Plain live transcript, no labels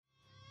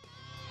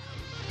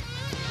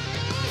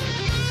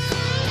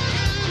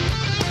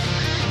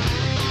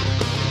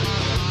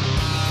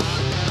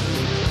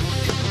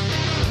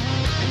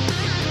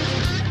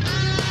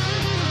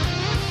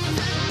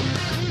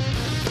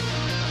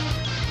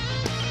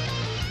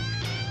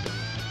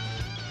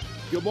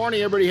Good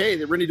morning, everybody. Hey,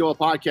 the Renny Doyle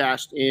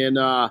podcast.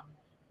 And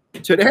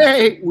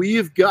today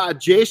we've got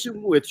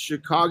Jason with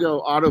Chicago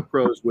Auto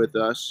Pros with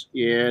us.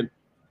 And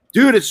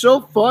dude, it's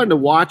so fun to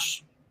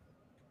watch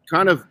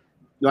kind of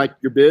like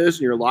your biz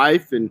and your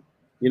life. And,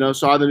 you know,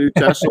 saw the new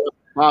Tesla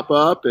pop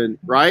up and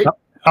right.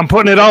 I'm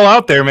putting it all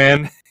out there,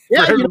 man,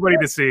 Yeah, for everybody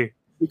to see.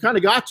 You kind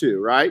of got to,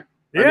 right?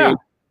 Yeah. I mean,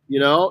 you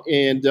know,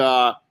 and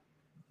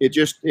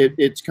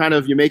it's kind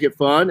of, you make it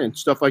fun and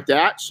stuff like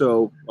that.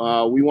 So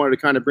we wanted to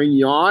kind of bring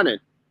you on and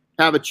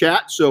have a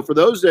chat. So for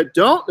those that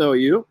don't know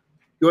you,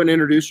 go ahead and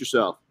introduce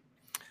yourself.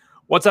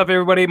 What's up,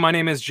 everybody? My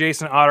name is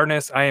Jason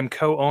Otterness. I am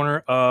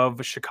co-owner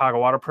of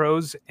Chicago Auto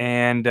Pros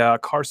and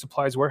Car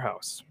Supplies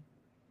Warehouse.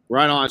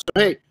 Right on. So,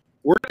 hey,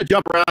 we're going to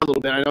jump around a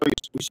little bit. I know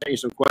we sent you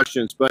some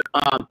questions, but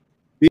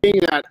being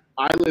that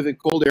I live in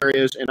cold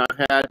areas and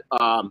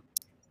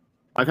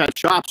I've had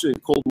shops in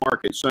cold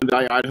markets,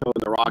 Sunday, Idaho,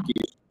 and the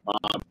Rockies.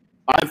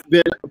 I've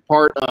been a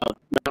part of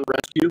Mountain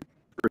Rescue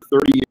for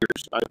 30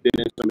 years. I've been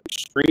in some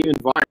extreme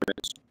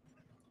environments,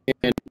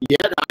 and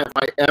yet have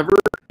I ever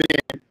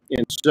been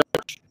in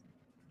such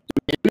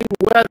demanding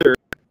weather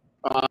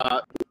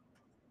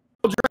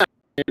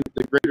in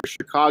the greater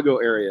Chicago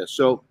area.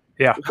 So,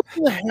 yeah,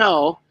 how the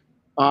hell,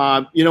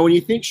 you know, when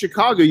you think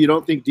Chicago, you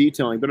don't think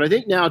detailing, but I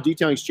think now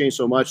detailing's changed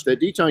so much that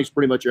detailing's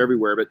pretty much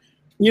everywhere. But,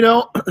 you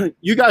know,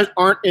 you guys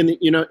aren't in the,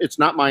 you know, it's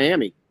not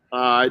Miami.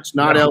 It's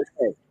not LA.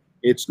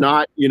 It's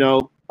not, you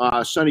know,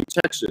 sunny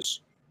Texas.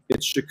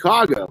 It's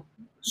Chicago.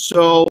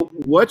 So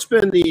what's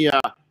been the,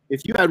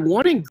 if you had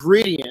one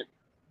ingredient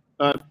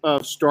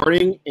of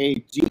starting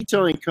a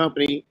detailing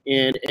company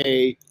in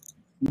a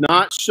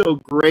not so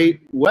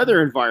great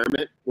weather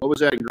environment, what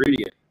was that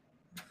ingredient?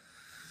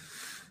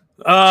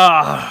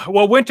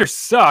 Well, winter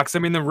sucks. I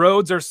mean, the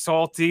roads are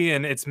salty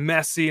and it's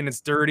messy and it's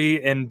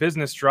dirty and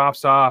business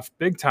drops off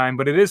big time,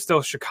 but it is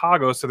still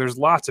Chicago. So there's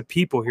lots of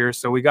people here.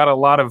 So we got a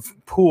lot of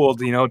pool,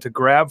 you know, to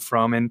grab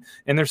from, and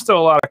there's still a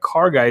lot of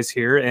car guys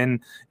here.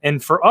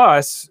 And for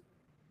us,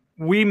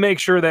 we make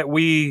sure that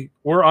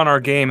we're on our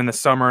game in the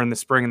summer and the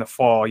spring and the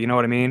fall, you know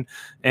what I mean?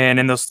 And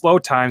in those slow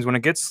times when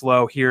it gets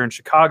slow here in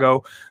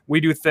Chicago, we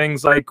do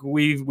things like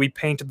we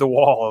painted the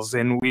walls,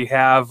 and we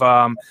have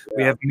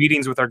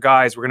meetings with our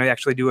guys. We're going to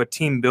actually do a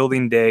team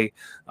building day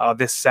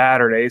this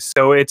Saturday.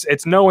 So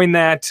it's knowing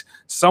that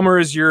summer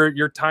is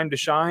your time to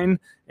shine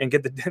and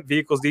get the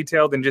vehicles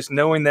detailed, and just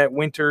knowing that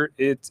winter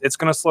it's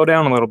going to slow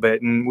down a little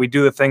bit, and we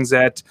do the things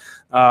that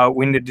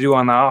we need to do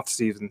on the off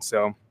season.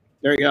 So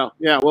there you go.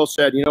 Yeah, well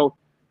said. You know,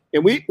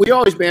 and we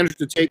always managed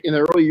to take in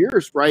the early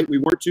years, right? We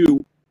weren't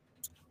too,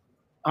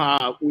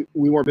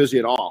 we weren't busy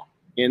at all.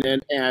 And then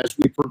as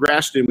we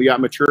progressed and we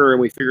got mature and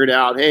we figured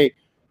out, hey,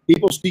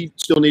 people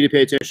still need to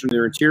pay attention to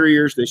their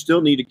interiors. They still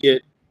need to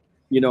get,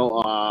 you know,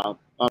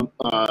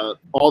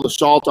 all the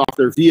salt off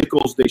their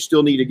vehicles. They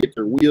still need to get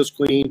their wheels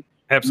clean.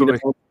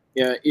 Absolutely.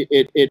 You know,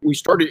 yeah, we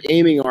started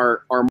aiming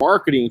our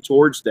marketing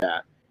towards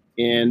that.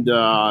 And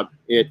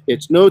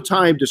it's no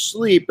time to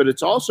sleep, but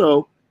it's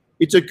also,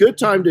 it's a good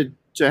time to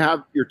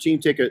have your team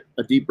take a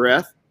deep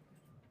breath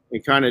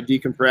and kind of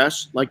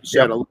decompress. Like you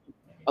said, yep.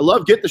 I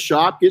love get the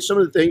shop, get some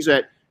of the things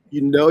that you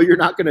know you're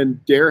not going to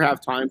dare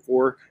have time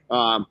for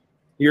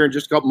here in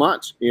just a couple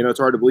months. You know, it's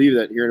hard to believe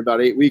that here in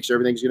about 8 weeks,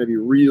 everything's going to be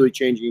really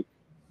changing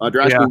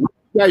drastically. Yeah. When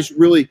you guys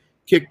really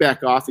kick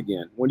back off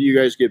again? When do you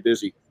guys get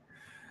busy?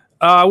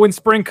 When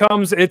spring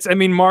comes,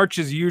 March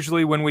is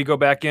usually when we go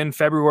back in.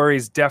 February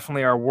is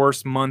definitely our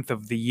worst month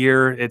of the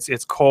year.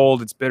 It's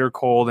cold, it's bitter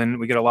cold, and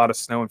we get a lot of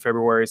snow in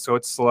February, so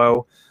it's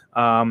slow.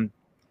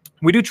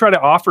 We do try to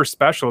offer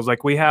specials.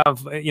 Like we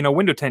have, you know,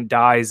 window tint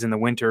dies in the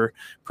winter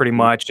pretty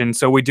much. And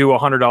so we do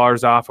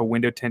 $100 off a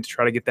window tint to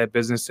try to get that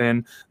business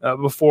in.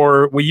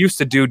 Before, we used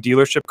to do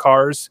dealership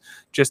cars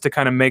just to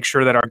kind of make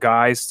sure that our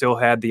guys still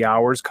had the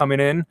hours coming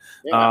in.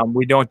 Yeah.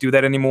 We don't do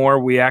that anymore.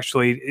 We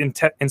actually,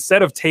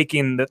 instead of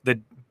taking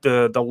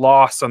the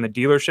loss on the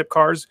dealership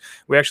cars,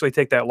 we actually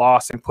take that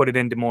loss and put it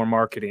into more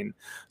marketing.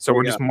 So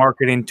we're just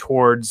marketing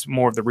towards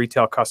more of the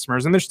retail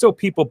customers, and there's still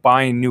people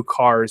buying new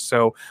cars.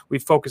 So we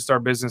focused our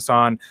business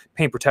on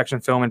paint protection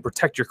film and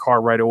protect your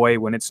car right away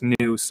when it's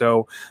new.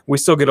 So we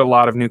still get a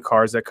lot of new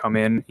cars that come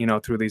in, you know,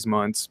 through these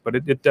months, but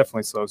it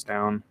definitely slows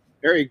down.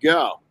 There you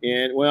go.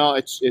 And well,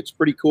 it's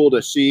pretty cool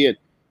to see it.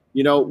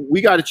 You know, we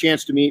got a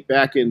chance to meet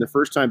the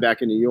first time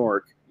back in New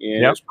York,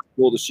 and it's pretty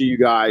cool to see you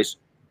guys.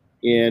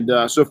 And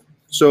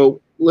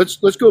so let's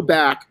go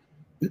back.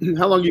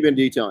 How long have you been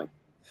detailing?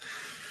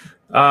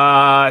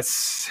 I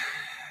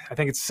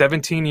think it's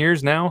 17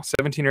 years now,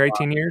 17 or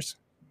 18 years.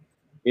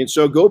 And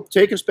so go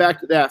take us back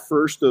to that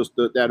first,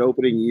 that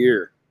opening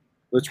year.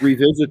 Let's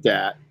revisit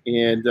that.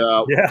 And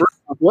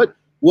first,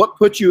 what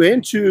put you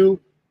into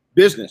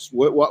business?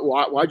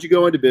 Why'd you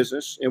go into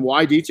business, and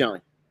why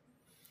detailing?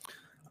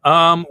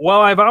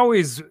 Well, I've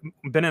always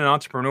been an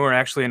entrepreneur.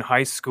 Actually, in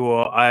high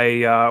school,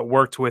 I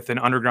worked with an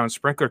underground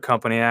sprinkler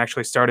company. I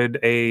actually started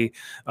a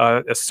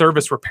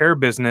service repair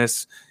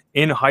business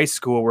in high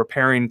school,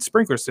 repairing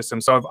sprinkler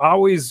systems. So I've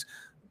always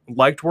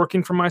liked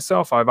working for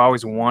myself. I've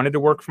always wanted to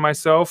work for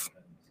myself.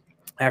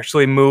 I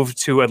actually moved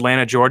to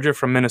Atlanta, Georgia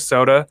from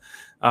Minnesota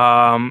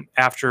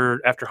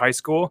after high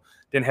school.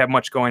 Didn't have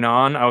much going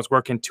on. I was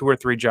working 2 or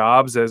 3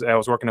 jobs. As I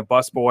was working a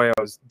busboy,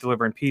 I was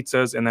delivering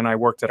pizzas, and then I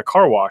worked at a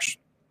car wash.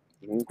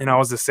 And I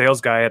was the sales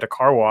guy at a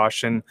car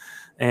wash, and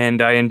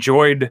I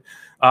enjoyed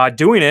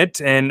doing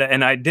it. And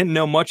I didn't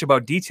know much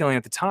about detailing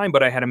at the time,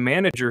 but I had a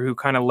manager who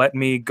kind of let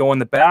me go in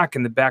the back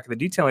of the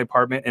detailing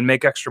department and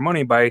make extra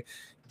money by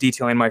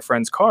detailing my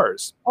friends'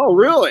 cars. Oh,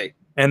 really?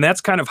 And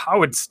that's kind of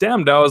how it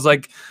stemmed. I was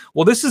like,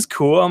 well, this is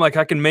cool. I'm like,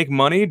 I can make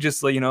money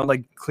just like,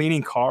 like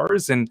cleaning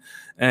cars, and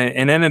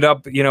ended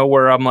up,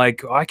 where I'm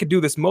like, oh, I could do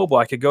this mobile.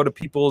 I could go to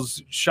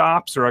people's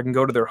shops, or I can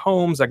go to their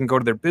homes. I can go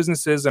to their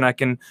businesses, and I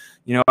can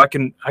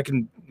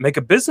make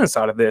a business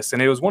out of this.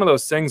 And it was one of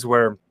those things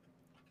where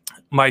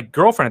my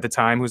girlfriend at the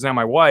time, who's now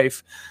my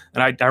wife,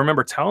 and I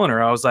remember telling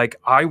her, I was like,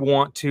 I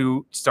want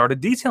to start a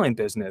detailing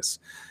business.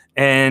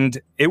 And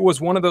it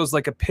was one of those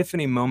like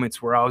epiphany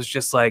moments where I was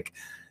just like,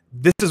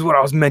 this is what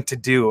I was meant to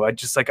do. I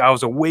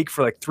was awake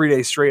for like 3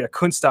 days straight. I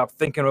couldn't stop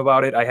thinking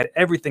about it. I had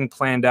everything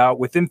planned out.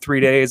 Within 3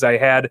 days, I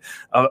had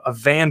a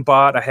van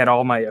bought. I had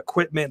all my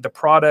equipment, the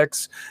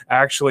products. I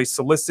actually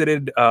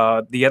solicited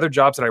the other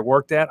jobs that I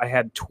worked at. I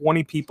had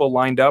 20 people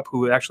lined up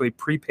who actually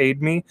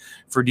prepaid me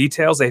for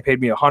details. They paid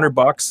me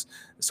 $100.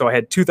 So I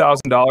had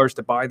 $2,000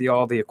 to buy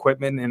all the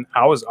equipment, and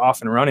I was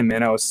off and running,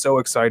 man. I was so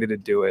excited to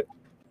do it.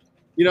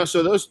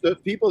 So the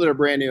people that are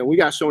brand new, we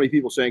got so many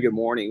people saying good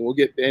morning. We'll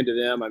get into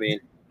them. I mean,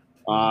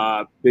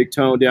 Big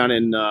Tone down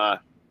in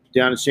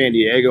San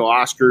Diego,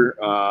 Oscar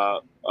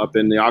up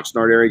in the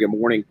Oxnard area. Good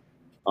morning.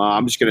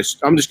 I'm just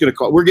gonna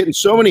call. We're getting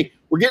so many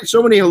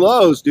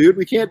hellos, dude.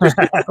 We can't just.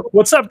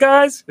 What's up,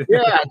 guys?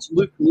 Yeah, it's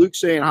Luke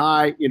saying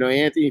hi.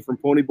 Anthony from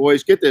Pony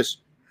Boys. Get this,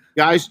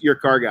 guys. You're a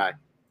car guy.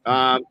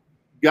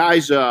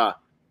 Guy's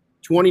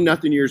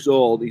 20-nothing years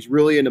old. He's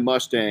really into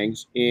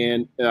Mustangs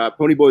and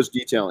Pony Boys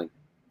detailing.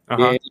 And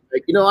like,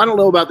 I don't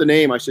know about the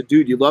name. I said,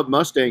 dude, you love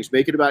Mustangs.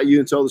 Make it about you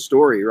and tell the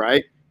story,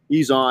 right?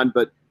 He's on,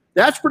 but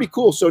that's pretty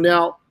cool. So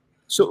now,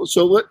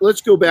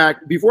 let's go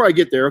back before I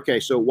get there. Okay,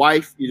 so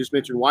wife, you just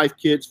mentioned wife,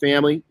 kids,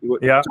 family.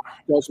 Yeah,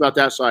 tell us about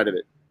that side of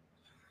it.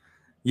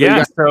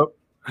 Yeah, so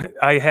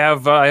I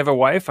have a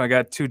wife. I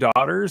got 2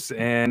 daughters,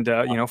 and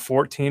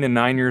 14 and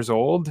 9 years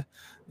old.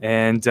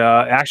 And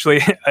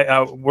actually,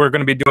 we're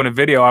going to be doing a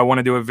video. I want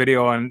to do a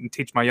video and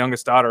teach my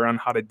youngest daughter on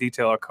how to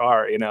detail a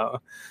car.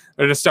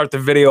 Or to start the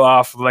video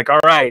off like, all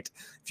right,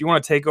 if you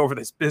want to take over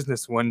this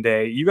business one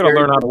day, you got to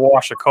learn how to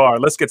wash a car.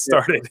 Let's get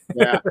started.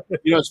 Yeah.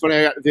 It's funny.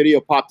 I got the video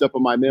popped up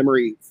on my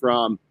memory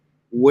from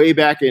way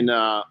back in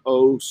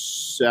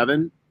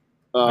 07.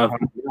 Now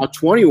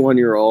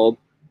 21-year-old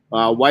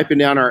wiping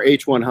down our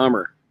H1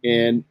 Hummer.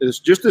 And it's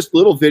just this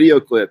little video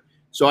clip.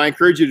 So I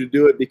encourage you to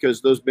do it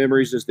because those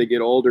memories as they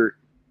get older,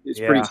 it's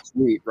pretty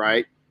sweet,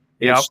 right?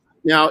 Yeah.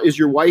 Now, is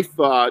your wife,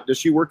 does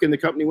she work in the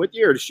company with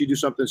you, or does she do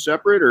something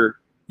separate, or?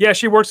 Yeah,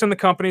 she works in the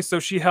company, so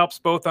she helps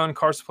both on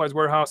Car Supplies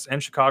Warehouse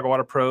and Chicago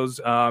Auto Pros.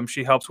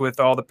 She helps with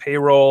all the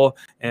payroll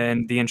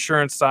and the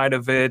insurance side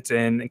of it,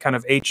 and kind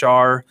of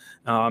HR,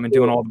 and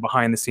doing all the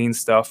behind-the-scenes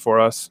stuff for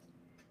us.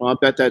 Well, I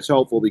bet that's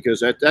helpful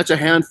because that's a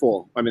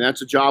handful. I mean,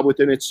 that's a job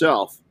within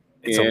itself.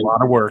 It's a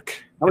lot of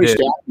work. How many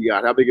staff you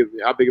got? How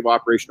big of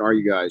operation are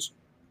you guys?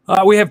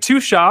 We have 2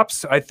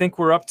 shops. I think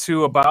we're up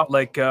to about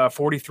like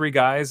 43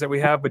 guys that we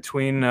have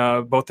between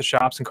both the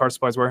shops and Car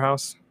Supplies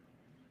Warehouse.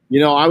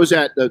 I was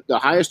at the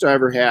highest I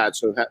ever had,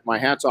 so my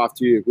hat's off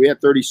to you. We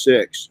had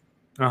 36.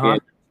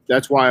 And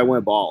that's why I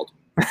went bald.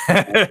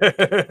 My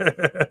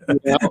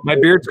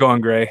beard's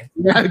going gray.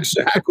 Yeah,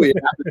 exactly.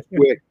 It happens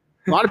quick.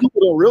 A lot of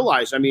people don't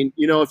realize. I mean,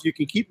 if you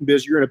can keep them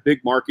busy, you're in a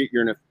big market.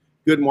 You're in a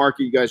good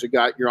market. You guys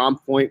you're on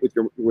point with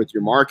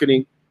your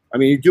marketing. I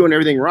mean, you're doing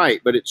everything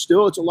right, but it's a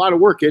lot of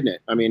work, isn't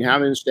it? I mean,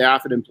 having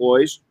staff and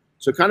employees.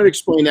 So kind of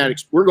explain that.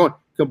 We're going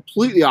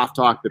completely off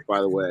topic,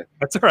 by the way.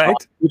 That's all right.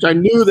 Which I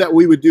knew that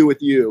we would do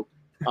with you.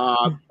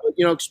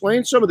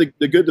 Explain some of the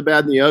good, the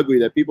bad, and the ugly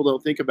that people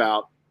don't think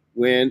about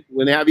when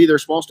they have either a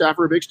small staff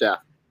or a big staff.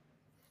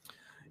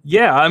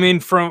 Yeah, I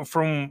mean,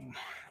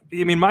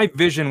 my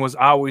vision was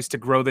always to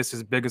grow this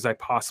as big as I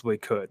possibly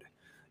could.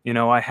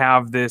 I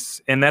have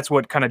this, and that's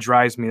what kind of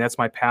drives me. That's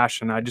my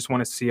passion. I just want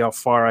to see how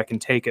far I can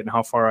take it and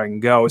how far I can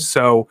go.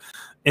 So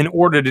in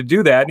order to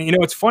do that,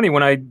 it's funny,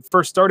 when I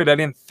first started, I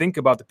didn't think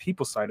about the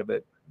people side of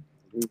it.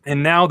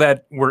 And now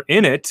that we're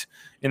in it,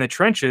 in the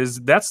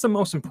trenches, that's the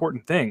most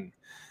important thing.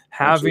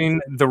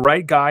 Having the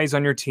right guys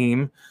on your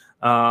team,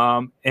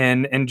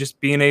 and just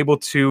being able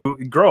to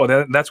grow.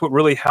 That's what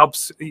really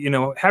helps.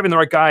 Having the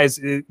right guys,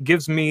 it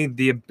gives me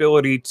the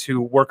ability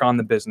to work on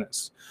the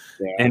business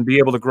and be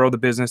able to grow the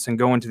business and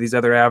go into these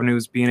other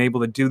avenues, being able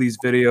to do these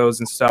videos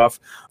and stuff.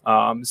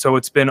 So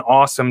it's been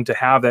awesome to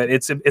have that.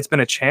 It's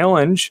been a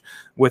challenge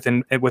with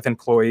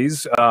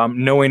employees,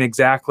 knowing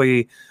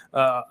exactly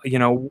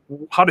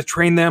how to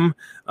train them,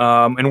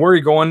 and where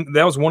you're going.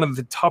 That was one of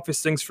the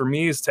toughest things for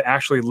me, is to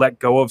actually let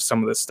go of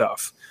some of this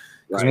stuff.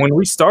 Because when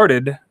we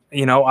started,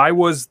 I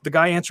was the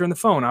guy answering the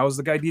phone. I was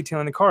the guy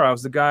detailing the car. I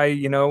was the guy,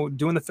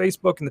 doing the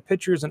Facebook and the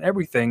pictures and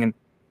everything.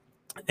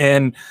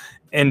 And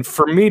And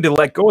for me to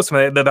let go of some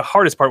of that, the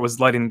hardest part was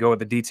letting go of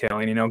the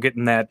detailing,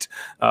 getting that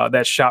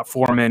shop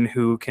foreman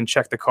who can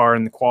check the car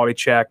and the quality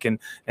check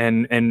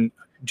and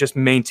just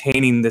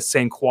maintaining the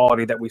same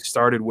quality that we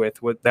started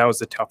with. That was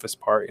the toughest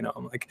part.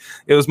 I'm like,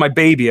 it was my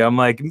baby. I'm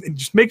like,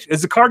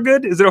 is the car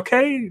good? Is it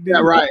okay? Yeah,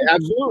 right.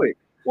 Absolutely.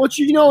 Well,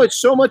 it's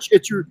so much,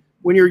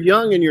 when you're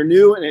young and you're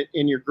new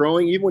and you're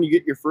growing, even when you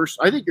get your first,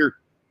 I think your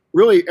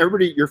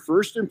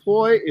first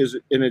employee is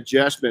an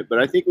adjustment, but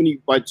I think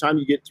by the time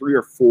you get 3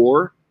 or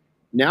 4,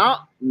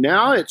 now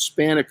it's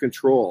span of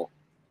control.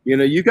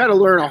 You got to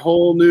learn a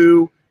whole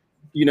new,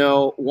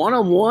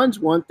 one-on-one's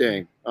one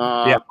thing.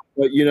 Yeah.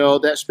 But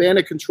that span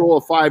of control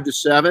of 5 to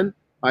 7,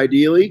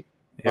 ideally,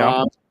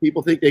 Yeah.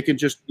 people think they can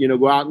just,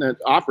 go out and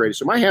operate.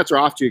 So my hats are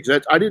off to you,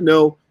 because I didn't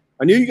know,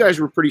 I knew you guys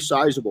were pretty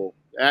sizable.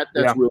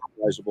 That's really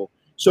sizable.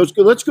 So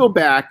let's go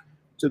back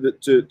to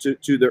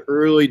the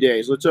early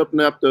days. Let's open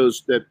up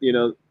let's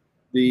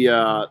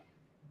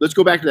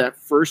go back to that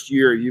first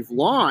year you've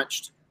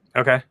launched.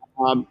 Okay.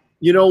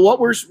 What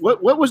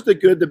was the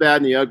good, the bad,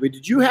 and the ugly?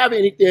 Did you have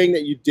anything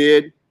that you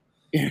did?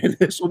 And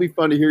this will be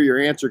fun to hear your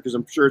answer, because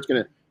I'm sure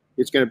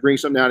it's gonna bring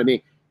something out of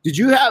me. Did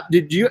you have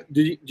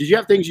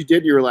things you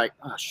did? You were like,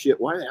 oh shit,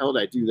 why the hell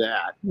did I do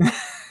that?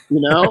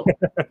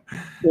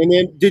 And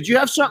then did you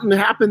have something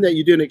happen that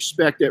you didn't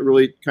expect that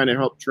really kind of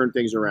helped turn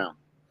things around?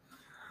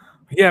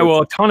 Yeah,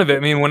 well, a ton of it. I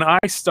mean, when I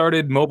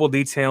started mobile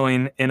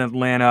detailing in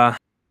Atlanta,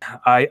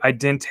 I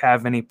didn't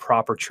have any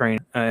proper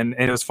training. And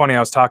it was funny, I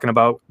was talking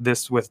about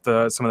this with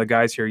some of the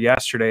guys here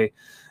yesterday,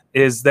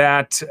 is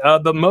that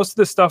the most of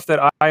the stuff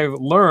that I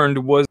learned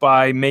was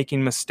by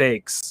making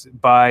mistakes,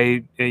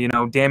 by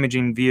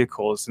damaging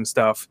vehicles and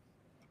stuff.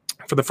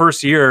 For the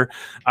first year,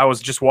 I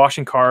was just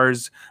washing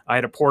cars. I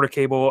had a porta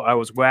cable. I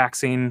was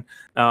waxing.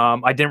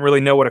 I didn't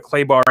really know what a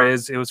clay bar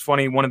is. It was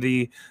funny. One of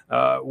the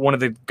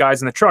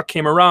guys in the truck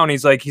came around.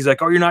 He's like,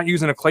 oh, you're not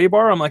using a clay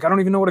bar? I'm like, I don't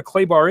even know what a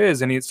clay bar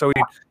is. And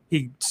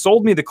he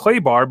sold me the clay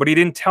bar, but he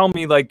didn't tell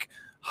me like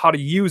how to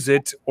use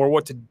it or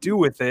what to do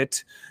with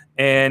it.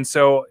 And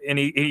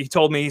he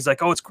told me, he's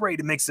like, oh, it's great.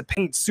 It makes the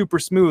paint super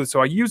smooth.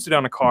 So I used it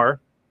on a car,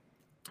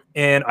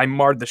 and I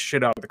marred the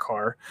shit out of the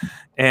car,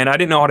 and I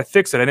didn't know how to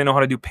fix it. I didn't know how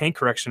to do paint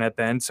correction at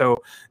then.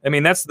 So, I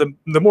mean, that's the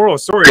moral of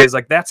the story is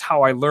like, that's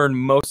how I learned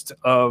most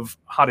of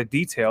how to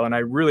detail. And I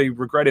really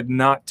regretted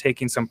not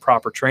taking some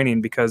proper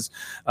training, because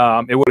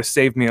it would have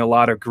saved me a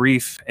lot of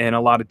grief and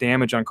a lot of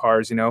damage on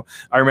cars.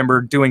 I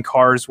remember doing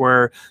cars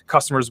where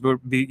customers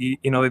would be,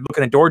 they'd look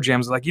at the door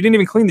jambs, like, you didn't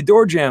even clean the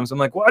door jambs. I'm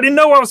like, well, I didn't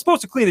know I was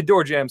supposed to clean the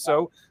door jambs.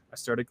 So I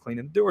started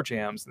cleaning the door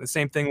jambs. And the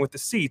same thing with the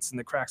seats and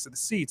the cracks of the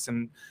seats,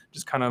 and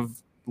just kind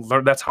of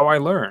that's how I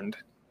learned.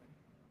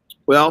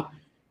 Well,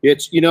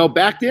 it's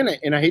back then,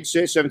 and I hate to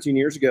say it, 17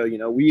 years ago,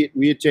 we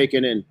had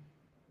taken and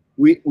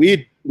we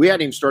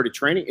hadn't even started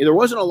training. There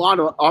wasn't a lot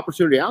of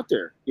opportunity out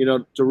there,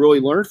 to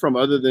really learn from,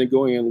 other than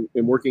going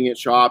and working at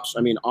shops.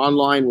 I mean,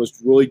 online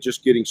was really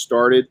just getting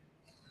started.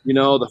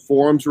 The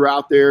forums were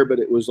out there, but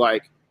it was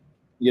like,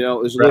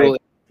 it was a little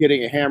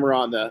hitting a hammer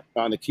on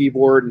the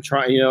keyboard and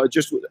trying,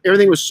 just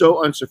everything was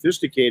so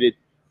unsophisticated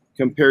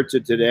compared to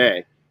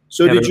today.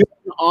 So did you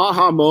have an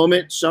aha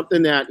moment,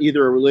 something that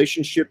either a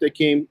relationship that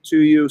came to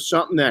you,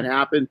 something that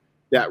happened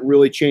that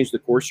really changed the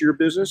course of your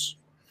business?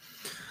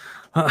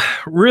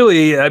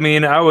 Really, I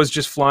mean, I was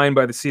just flying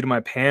by the seat of my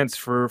pants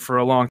for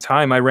a long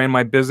time. I ran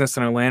my business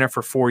in Atlanta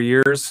for 4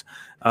 years.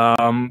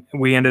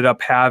 We ended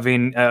up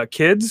having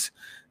kids,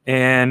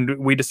 and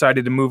we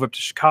decided to move up to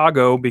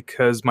Chicago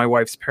because my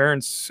wife's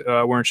parents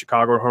were in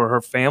Chicago.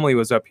 Her family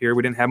was up here.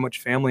 We didn't have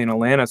much family in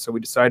Atlanta, so we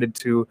decided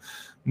to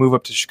move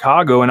up to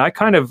Chicago. And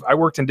I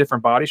worked in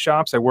different body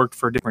shops. I worked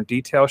for different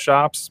detail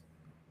shops.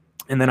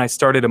 And then I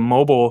started a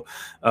mobile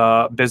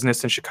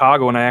business in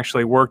Chicago, and I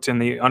actually worked in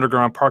the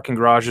underground parking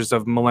garages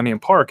of Millennium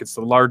Park. It's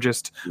the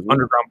largest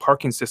underground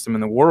parking system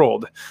in the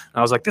world. And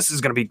I was like, this is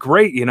going to be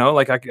great.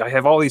 Like I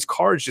have all these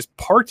cars just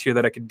parked here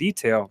that I could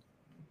detail.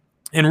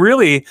 And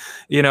really,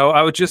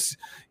 I was just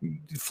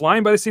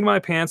flying by the seat of my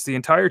pants the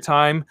entire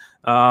time.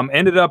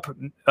 Ended up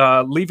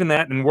leaving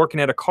that and working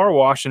at a car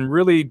wash, and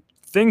really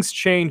things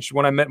changed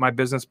when I met my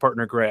business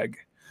partner, Greg.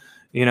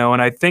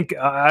 And I think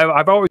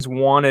I've always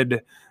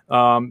wanted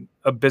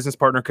a business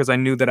partner because I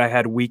knew that I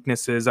had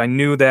weaknesses. I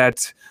knew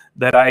that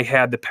I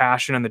had the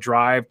passion and the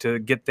drive to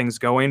get things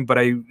going, but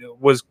I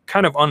was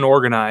kind of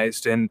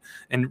unorganized and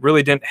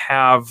really didn't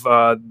have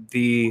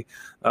the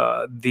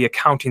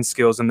accounting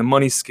skills and the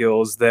money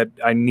skills that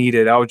I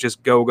needed. I would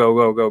just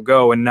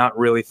go and not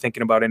really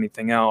thinking about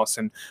anything else.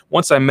 And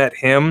once I met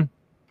him,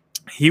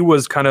 he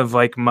was kind of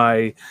like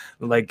my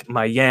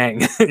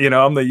yang,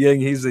 I'm the yin,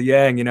 he's the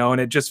yang, and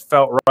it just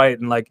felt right.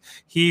 And like,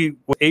 he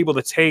was able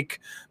to take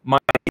my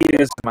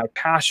ideas, my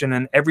passion,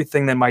 and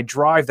everything, that my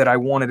drive that I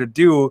wanted to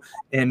do,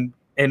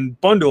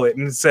 and bundle it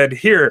and said,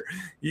 here,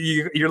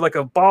 you're like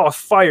a ball of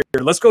fire.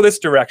 Let's go this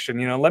direction.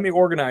 Let me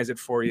organize it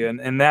for you.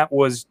 And that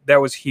was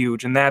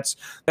huge. And that's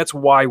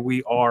why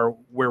we are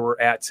where we're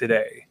at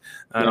today.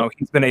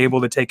 He's been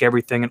able to take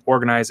everything and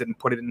organize it and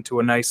put it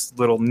into a nice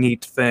little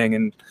neat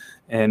thing.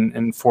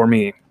 And for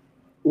me.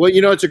 Well,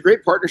 it's a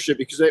great partnership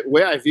because the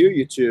way I view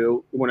you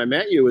two when I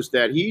met you is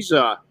that he's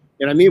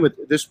and I mean with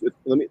this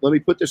let me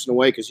put this in a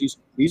way because he's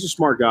a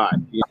smart guy.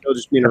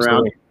 Just being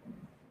around him.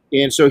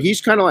 And so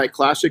he's kind of like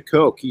classic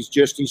Coke.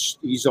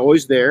 He's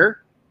always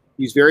there.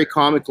 He's very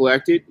calm and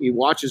collected. He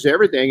watches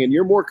everything, and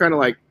you're more kind of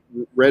like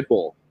Red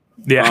Bull.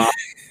 Yeah.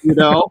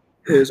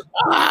 Is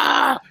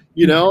I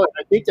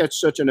think that's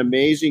such an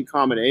amazing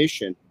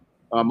combination.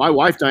 My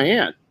wife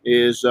Diane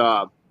is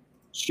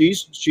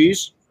she's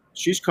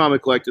calm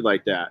and collected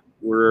like that.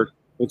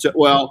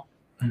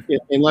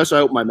 Unless I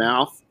open my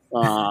mouth.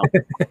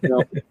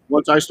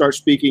 Once I start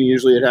speaking,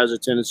 usually it has a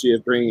tendency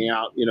of bringing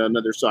out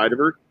another side of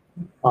her.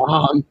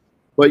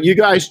 But you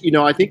guys,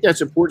 I think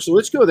that's important. So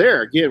let's go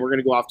there again. We're going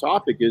to go off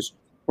topic. Is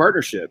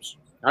partnerships.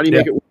 How do you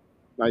make it work?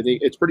 I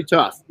think it's pretty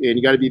tough, and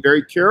you got to be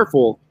very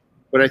careful.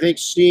 But I think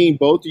seeing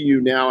both of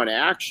you now in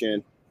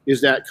action is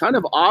that kind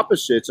of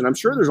opposites, and I'm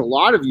sure there's a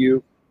lot of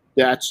you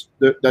that's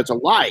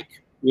alike.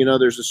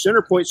 There's a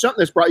center point, something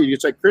that's brought you.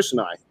 It's like Chris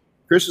and I.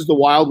 Chris is the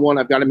wild one.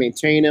 I've got to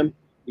maintain him.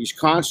 He's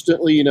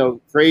constantly,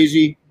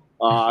 crazy.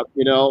 I'm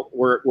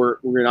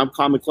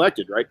calm and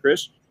collected, right,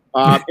 Chris?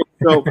 But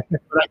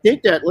I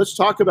think that let's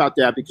talk about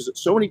that because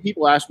so many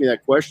people ask me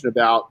that question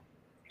about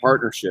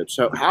partnerships.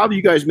 So how have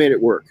you guys made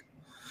it work?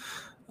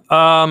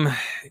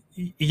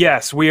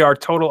 Yes, we are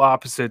total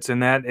opposites,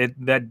 and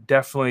that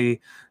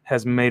definitely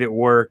has made it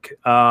work.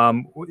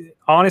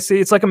 Honestly,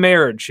 it's like a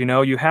marriage.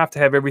 You have to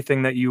have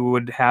everything that you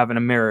would have in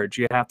a marriage.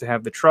 You have to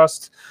have the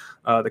trust,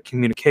 the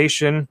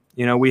communication.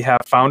 We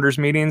have founders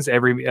meetings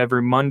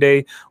every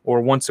Monday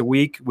or once a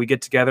week. We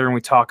get together and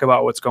we talk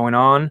about what's going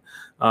on.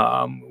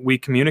 We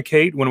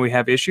communicate when we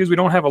have issues. We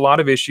don't have a lot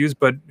of issues,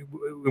 but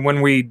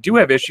when we do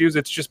have issues,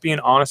 it's just being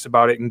honest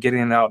about it and getting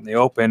it out in the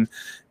open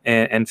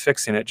and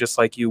fixing it just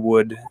like you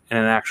would in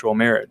an actual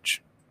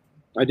marriage.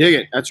 I dig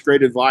it. That's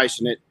great advice.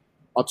 And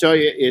I'll tell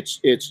you, it's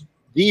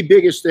the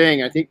biggest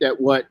thing. I think that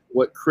what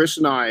Chris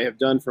and I have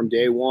done from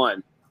day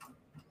one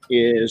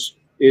is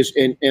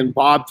and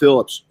Bob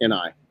Phillips and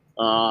I,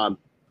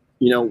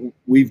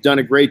 we've done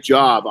a great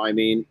job. I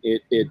mean,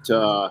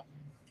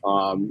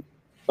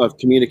 of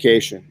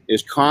communication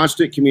is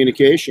constant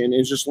communication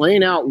is just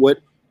laying out what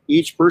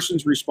each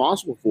person's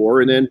responsible for,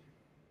 and then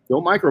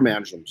don't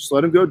micromanage them. Just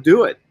let them go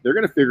do it. They're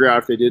going to figure out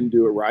if they didn't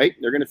do it right.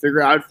 They're going to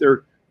figure out if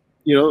they're,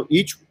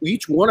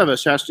 each one of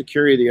us has to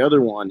carry the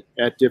other one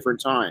at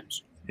different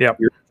times. Yeah,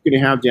 you're going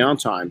to have down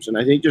times, and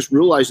I think just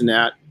realizing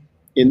that,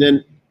 and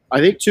then I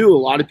think too, a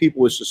lot of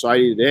people with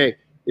society today,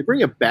 they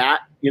bring a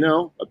bat,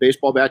 a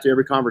baseball bat to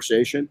every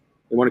conversation.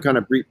 They want to kind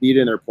of beat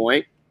in their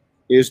point.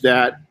 Is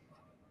that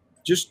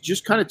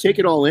just kind of take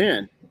it all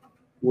in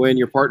when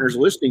your partner's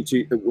listening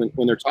to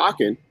when they're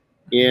talking,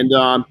 and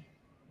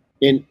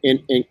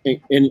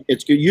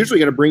it's usually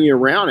going to bring you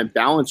around and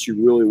balance you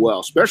really well,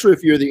 especially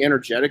if you're the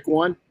energetic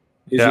one.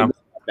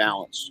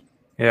 Balance.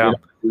 Yeah,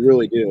 you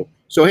really do.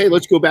 So hey,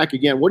 let's go back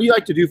again. What do you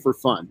like to do for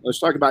fun? Let's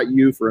talk about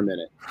you for a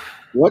minute.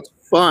 What's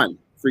fun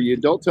for you?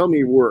 Don't tell me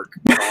you work.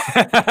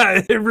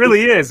 It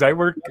really is. I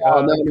work.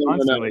 No.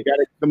 You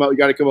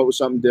got to come up with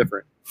something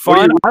different.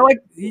 Fun.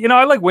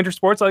 I like winter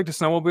sports. I like to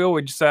snowmobile.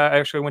 We just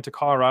actually went to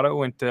Colorado,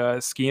 went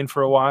skiing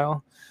for a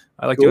while.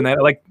 I like doing that.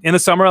 I like in the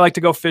summer. I like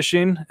to go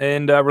fishing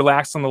and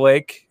relax on the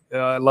lake.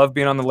 I love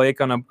being on the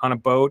lake on a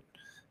boat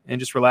and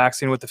just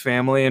relaxing with the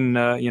family and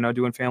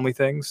doing family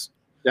things.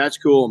 That's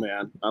cool,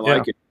 man. I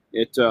like it.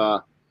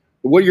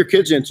 What are your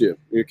kids into? Are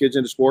your kids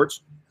into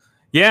sports?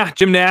 Yeah,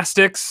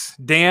 gymnastics,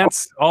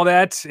 dance, all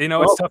that.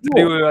 It's tough to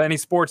do any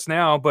sports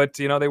now, but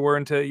they were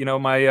into.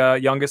 My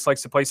youngest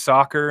likes to play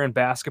soccer and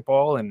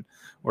basketball, and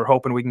we're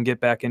hoping we can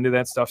get back into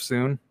that stuff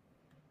soon.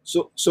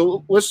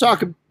 So let's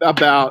talk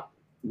about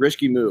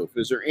risky move.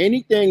 Is there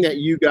anything that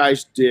you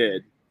guys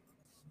did?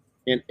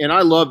 And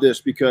I love this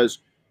because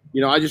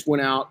I just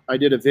went out. I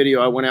did a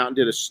video. I went out and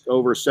did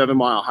over a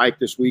 7-mile hike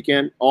this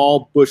weekend,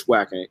 all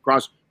bushwhacking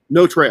across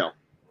no trail.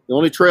 The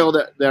only trail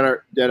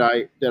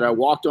that I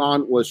walked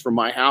on was from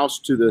my house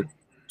to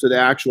the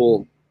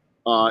actual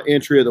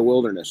entry of the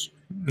wilderness.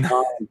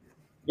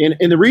 And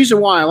the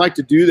reason why I like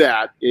to do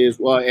that is,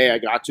 well, I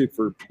got to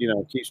for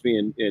keeps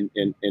me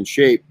in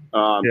shape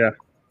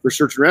for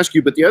search and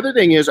rescue. But the other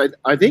thing is,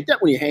 I think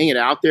that when you hang it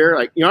out there,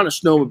 like you're on a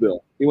snowmobile,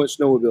 you went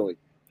snowmobiling,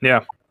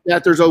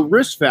 that there's a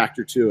risk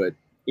factor to it.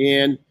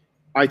 And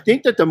I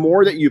think that the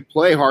more that you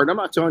play hard, I'm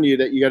not telling you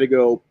that you got to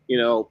go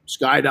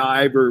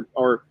skydive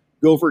or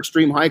go for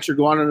extreme hikes or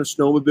go on a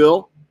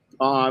snowmobile.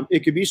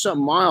 It could be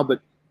something mild,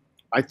 but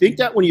I think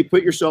that when you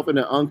put yourself in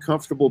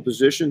uncomfortable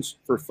positions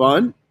for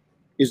fun,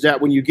 is that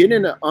when you get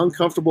into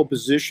uncomfortable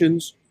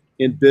positions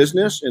in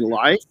business and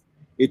life,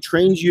 it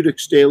trains you to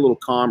stay a little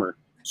calmer.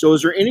 So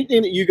is there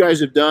anything that you guys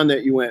have done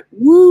that you went,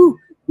 woo,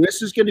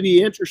 this is going to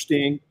be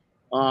interesting.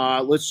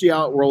 Let's see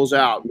how it rolls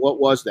out. What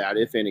was that,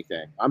 if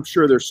anything? I'm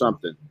sure there's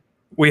something.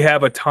 We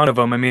have a ton of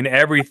them. I mean,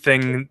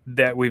 everything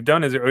that we've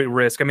done is a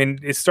risk. I mean,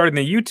 it started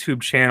in the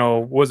YouTube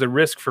channel was a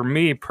risk for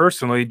me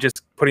personally,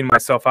 just putting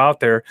myself out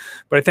there.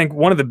 But I think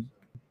one of the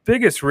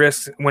biggest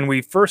risks when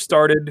we first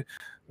started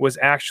was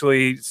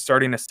actually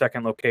starting a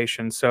second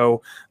location.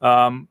 So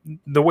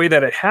the way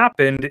that it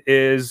happened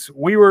is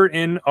we were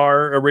in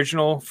our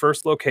original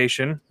first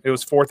location. It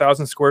was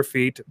 4,000 square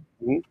feet,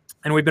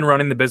 and we've been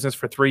running the business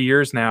for 3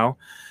 years now.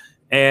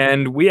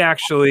 And we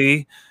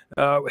actually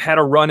had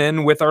a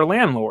run-in with our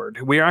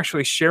landlord. We are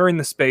actually sharing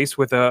the space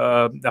with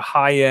a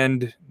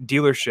high-end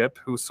dealership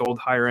who sold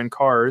higher-end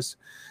cars,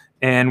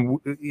 and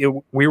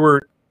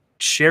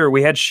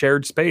we had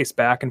shared space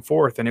back and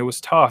forth, and it was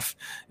tough.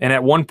 And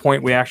at one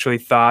point, we actually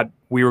thought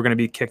we were going to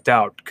be kicked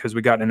out because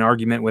we got in an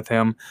argument with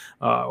him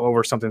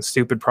over something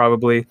stupid,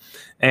 probably.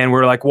 And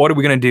we're like, what are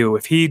we going to do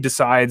if he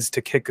decides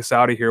to kick us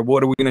out of here?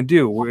 What are we going to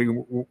do?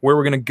 Where are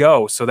we going to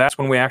go? So that's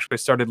when we actually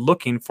started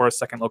looking for a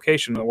second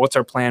location. What's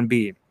our plan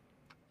B?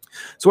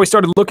 So we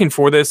started looking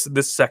for this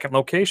second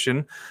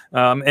location,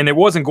 and it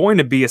wasn't going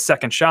to be a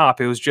second shop.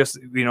 It was just,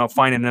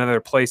 finding another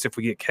place if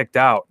we get kicked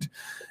out.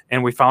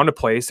 And we found a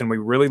place, and we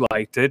really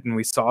liked it, and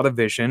we saw the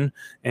vision,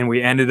 and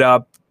we ended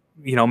up,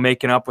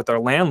 making up with our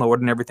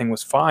landlord, and everything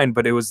was fine.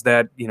 But it was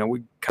that,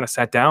 we kind of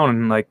sat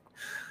down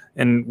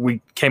and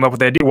we came up with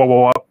the idea.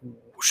 Well,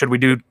 should we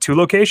do 2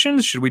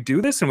 locations? Should we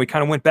do this? And we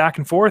kind of went back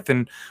and forth.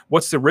 And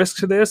what's the risk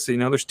to this?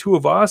 There's 2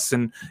 of us,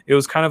 and it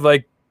was kind of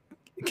like,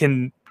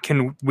 can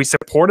we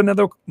support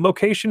another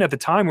location? At the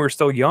time, we were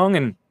still young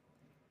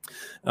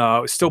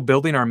and still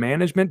building our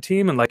management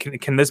team.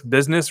 And can this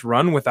business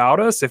run without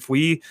us? If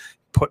we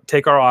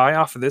take our eye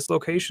off of this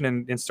location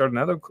and start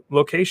another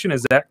location, are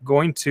we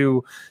going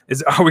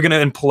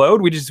to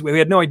implode? We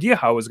had no idea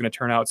how it was going to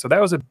turn out. So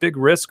that was a big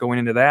risk going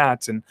into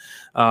that. And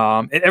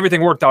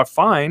everything worked out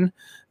fine.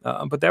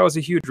 But that was a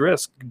huge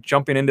risk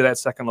jumping into that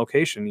second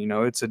location.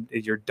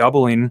 You're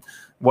doubling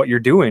what you're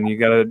doing. You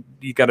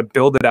gotta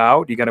build it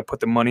out. You gotta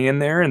put the money in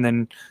there, and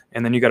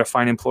then you gotta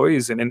find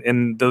employees.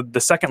 And the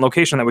second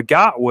location that we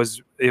got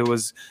was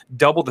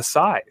double the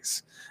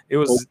size. It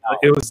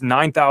was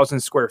 9,000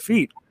 square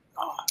feet.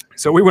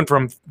 So we went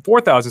from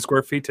 4,000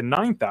 square feet to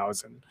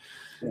 9,000.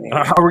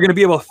 Are we going to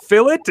be able to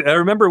fill it? I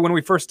remember when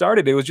we first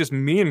started, it was just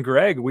me and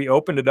Greg. We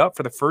opened it up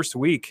for the first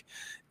week,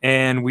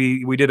 and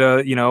we did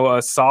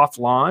a soft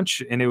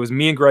launch, and it was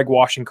me and Greg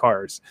washing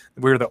cars.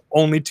 We were the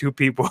only 2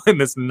 people in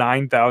this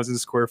 9,000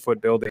 square foot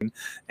building.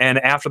 And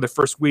after the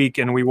first week,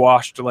 and we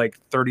washed like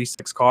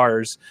 36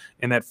 cars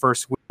in that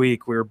first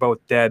week, we were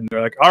both dead. And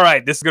they're like, all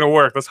right, this is going to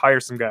work. Let's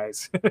hire some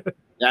guys.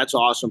 That's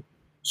awesome.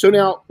 So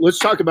now let's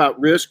talk about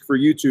risk for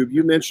YouTube.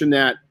 You mentioned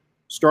that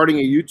starting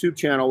a YouTube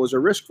channel was a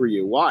risk for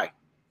you. Why?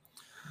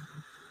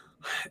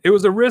 It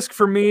was a risk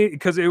for me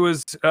because it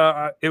was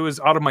out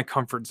of my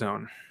comfort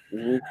zone.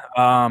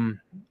 Mm-hmm.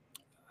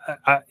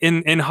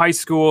 In high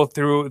school,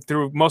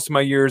 through most of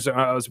my years,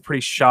 I was a pretty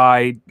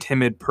shy,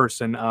 timid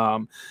person.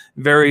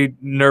 Very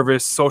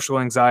nervous, social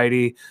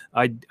anxiety.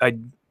 I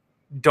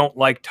don't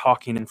like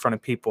talking in front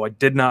of people. I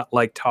did not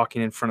like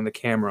talking in front of the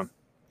camera.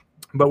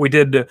 But we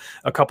did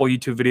a couple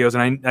YouTube videos,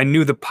 and I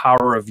knew the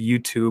power of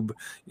YouTube,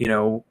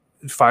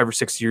 5 or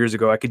 6 years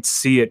ago. I could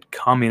see it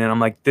coming, and I'm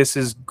like, this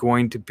is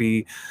going to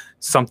be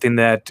something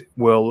that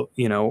will,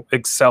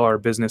 excel our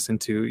business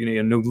into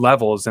new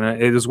levels. And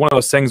it was one of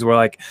those things where,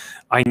 like,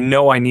 I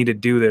know I need to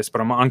do this, but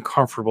I'm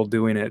uncomfortable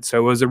doing it. So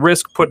it was a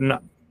risk putting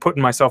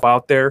myself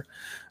out there.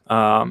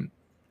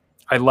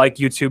 I like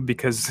YouTube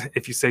because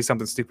if you say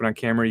something stupid on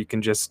camera, you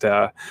can just,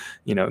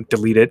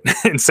 delete it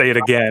and say it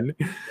again.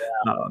 Yeah.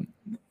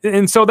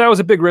 And so that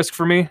was a big risk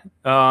for me.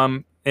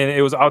 And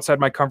it was outside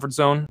my comfort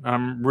zone.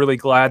 I'm really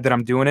glad that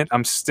I'm doing it.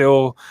 I'm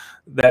still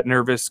that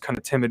nervous, kind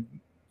of timid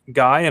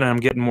guy, and I'm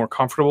getting more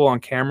comfortable on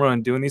camera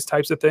and doing these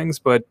types of things.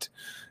 But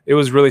it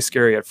was really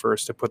scary at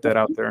first to put that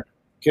out there.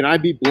 Can I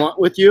be blunt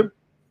with you?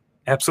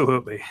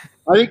 Absolutely.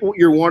 I think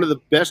you're one of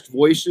the best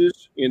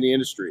voices in the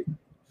industry.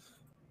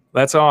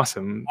 That's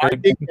awesome. I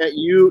think that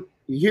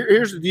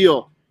here's the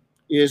deal,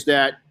 is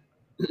that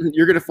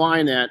you're going to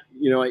find that,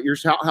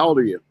 how old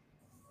are you?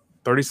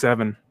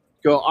 37.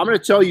 Go. I'm going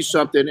to tell you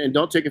something, and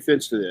don't take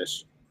offense to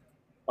this.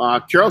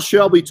 Carroll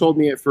Shelby told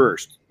me at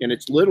first, and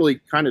it's literally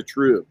kind of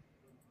true.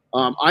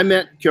 I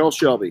met Carroll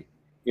Shelby,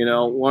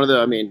 one of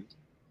the,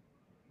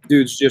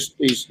 dude's just,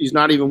 he's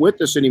not even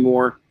with us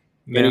anymore,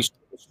 and he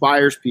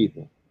inspires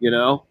people,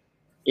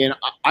 and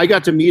I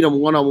got to meet him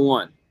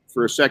one-on-one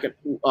for a second.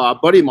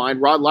 Buddy of mine,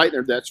 Rod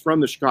Leitner, that's from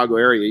the Chicago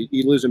area.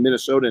 He lives in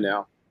Minnesota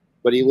now,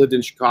 but he lived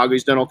in Chicago.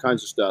 He's done all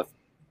kinds of stuff.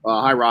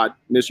 Hi, Rod.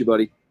 Miss you,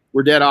 buddy.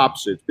 We're dead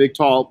opposites. Big,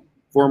 tall,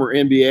 former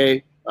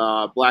NBA,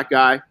 black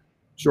guy,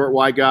 short,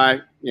 white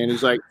guy. And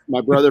he's like my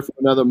brother from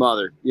another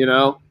mother,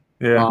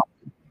 Yeah.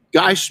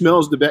 Guy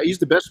smells the best. He's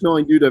the best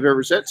smelling dude I've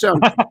ever seen.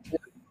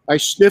 I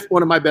sniffed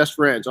one of my best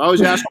friends. I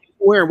always ask him,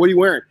 what are you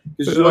wearing?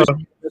 Because he's always got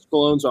his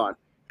colognes on.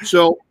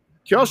 So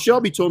Carroll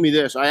Shelby told me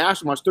this. I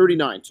asked him, I was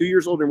 39, 2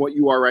 years older than what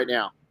you are right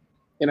now.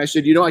 And I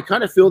said, I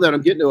kind of feel that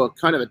I'm getting to a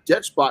kind of a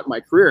dead spot in my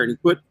career. And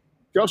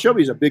Carroll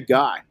Shelby's a big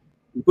guy.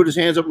 He put his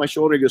hands up my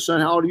shoulder. He goes, son,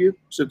 how old are you?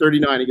 I said,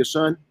 39. He goes,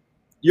 son,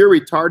 you're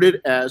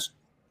retarded as,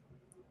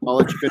 I'll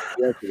let you finish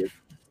the rest of it.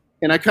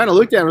 And I kind of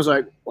looked at him and was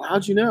like, well,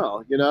 how'd you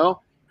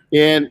know?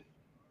 And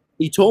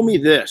he told me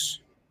this.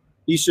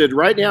 He said,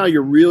 right now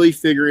you're really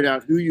figuring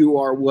out who you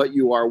are, what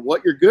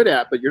you're good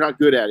at, but you're not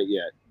good at it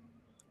yet.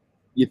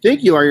 You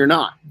think you are, you're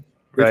not.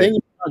 The thing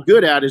you're not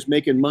good at is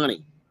making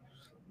money.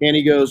 And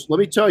he goes, let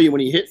me tell you,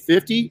 when you hit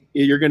 50,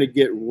 you're going to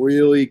get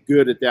really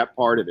good at that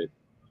part of it.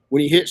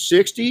 When you hit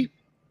 60,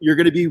 you're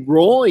going to be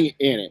rolling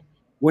in it.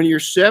 When you're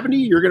 70,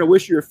 you're going to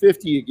wish you were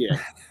 50 again.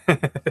 And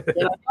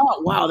I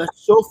thought, wow,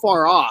 that's so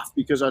far off,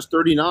 because I was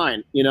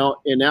 39,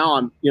 and now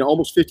I'm,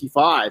 almost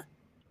 55.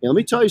 And let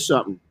me tell you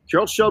something.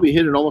 Carroll Shelby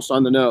hit it almost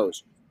on the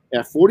nose.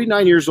 At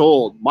 49 years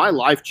old, my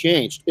life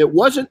changed. It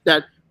wasn't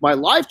that my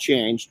life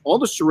changed. All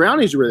the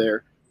surroundings were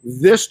there.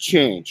 This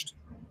changed.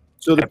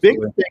 So the big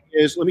thing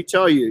is, let me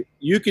tell you,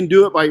 you can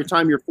do it by the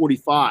time you're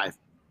 45,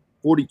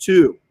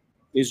 42,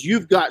 is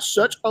you've got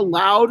such a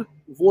loud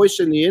voice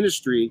in the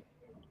industry,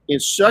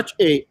 and such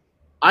a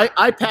 –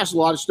 I pass a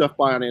lot of stuff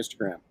by on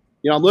Instagram.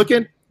 I'm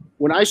looking.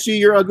 When I see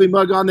your ugly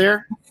mug on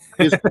there,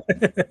 it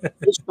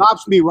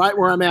stops me right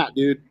where I'm at,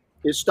 dude.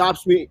 It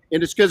stops me,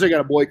 and it's because I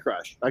got a boy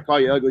crush. I call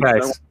you ugly because I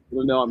don't want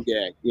people to know I'm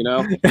gay,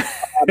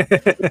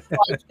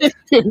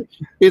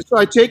 It's so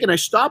I take and I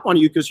stop on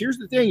you, because here's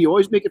the thing. You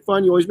always make it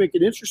fun. You always make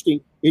it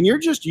interesting. And you're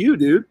just you,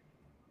 dude.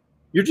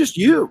 You're just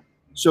you.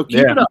 So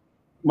keep it up,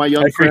 my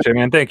young friend. I appreciate it,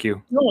 man. Thank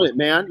you. You're killing it,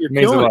 man. You're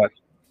killing it.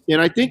 And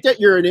I think that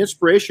you're an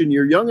inspiration.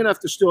 You're young enough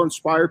to still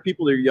inspire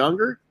people that are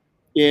younger.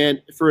 And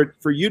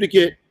for you to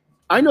get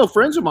 – I know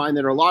friends of mine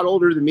that are a lot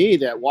older than me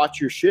that watch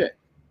your shit.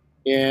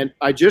 And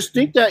I just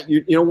think that,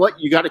 you know what,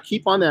 you got to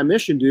keep on that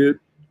mission, dude,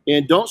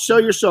 and don't sell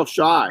yourself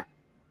shy.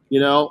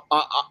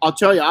 I'll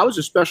tell you, I was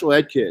a special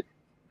ed kid.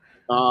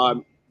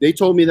 They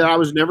told me that I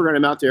was never going to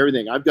amount to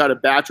everything. I've got a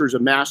bachelor's, a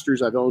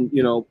master's. I've owned,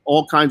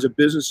 all kinds of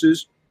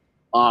businesses.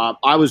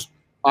 I was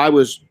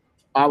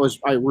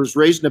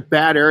raised in a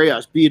bad area. I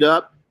was beat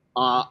up.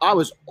 I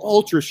was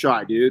ultra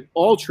shy, dude.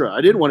 Ultra.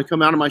 I didn't want to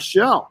come out of my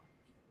shell.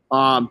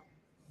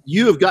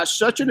 You have got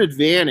such an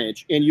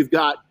advantage, and you've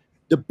got –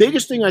 the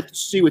biggest thing I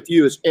see with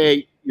you is,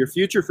 A, your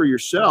future for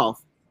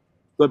yourself,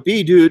 but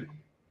B, dude,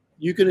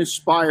 you can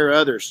inspire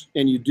others,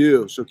 and you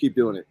do. So keep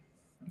doing it.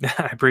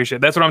 I appreciate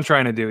it. That's what I'm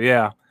trying to do.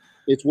 Yeah.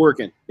 It's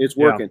working. It's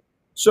working.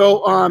 Yeah.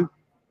 So,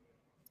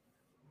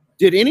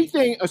 did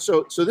anything,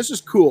 so this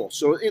is cool.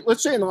 So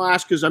let's say in the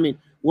last, because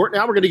we're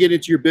going to get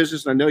into your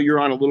business, and I know you're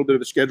on a little bit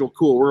of a schedule.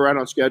 Cool. We're right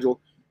on schedule.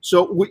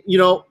 So,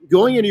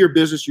 going into your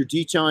business, you're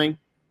detailing.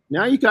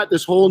 Now you got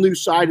this whole new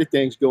side of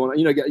things going on.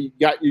 You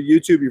got your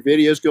YouTube, your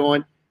videos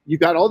going. You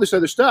got all this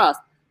other stuff.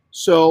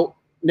 So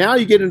now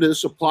you get into the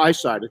supply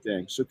side of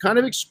things. So kind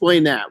of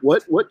explain that.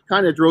 What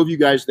kind of drove you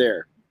guys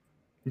there?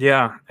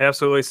 Yeah,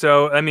 absolutely.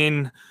 So,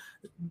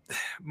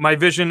 my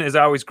vision is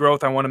always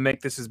growth. I want to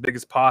make this as big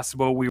as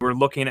possible. We were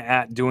looking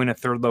at doing a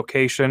third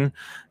location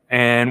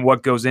and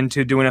what goes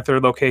into doing a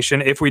third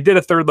location. If we did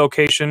a third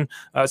location,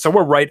 so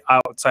we're right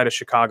outside of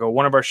Chicago.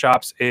 One of our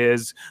shops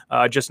is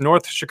just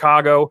north of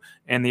Chicago,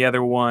 and the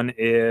other one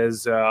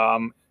is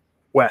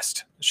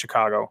west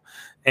Chicago.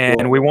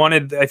 And we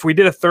wanted, if we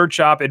did a third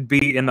shop, it'd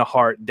be in the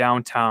heart,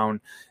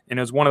 downtown. And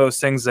it was one of those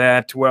things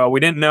that, well, we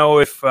didn't know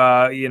if,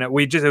 it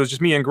was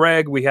just me and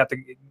Greg. We had to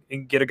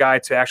get a guy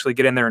to actually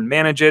get in there and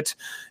manage it.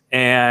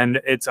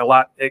 And it's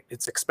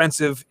it's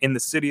expensive in the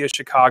city of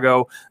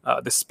Chicago.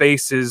 The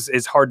space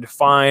is hard to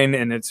find,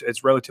 and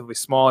it's relatively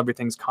small.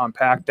 Everything's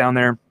compact down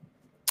there.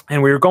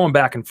 And we were going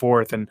back and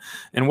forth, and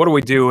what do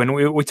we do? And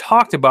we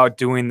talked about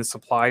doing the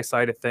supply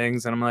side of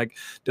things, and I'm like,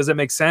 does it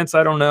make sense?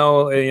 I don't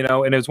know,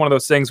 and it was one of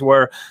those things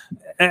where,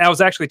 and I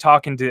was actually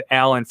talking to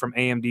Alan from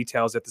AM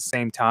Details at the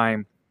same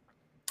time.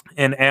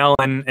 And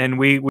Alan and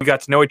we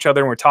got to know each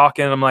other, and we're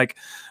talking. I'm like,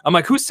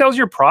 who sells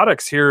your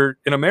products here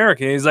in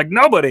America? And he's like,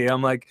 nobody.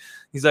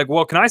 He's like,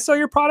 well, can I sell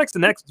your products?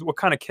 And that's what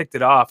kind of kicked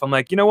it off. I'm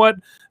like, you know what?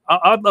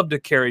 I'd love to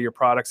carry your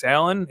products,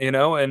 Alan,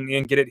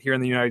 and get it here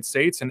in the United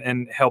States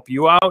and help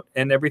you out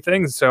and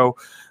everything. So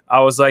I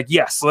was like,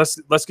 yes,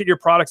 let's get your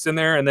products in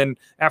there. And then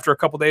after a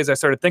couple of days, I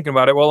started thinking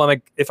about it. Well, I'm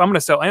like, if I'm going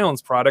to sell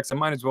Alan's products, I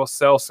might as well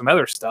sell some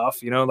other stuff,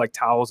 like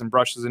towels and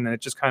brushes. And it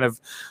just kind of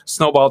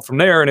snowballed from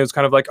there. And it was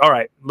kind of like, all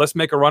right, let's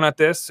make a run at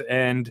this.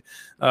 And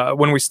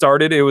when we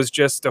started, it was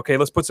just, okay,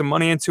 let's put some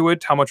money into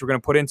it, how much we're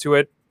going to put into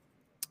it.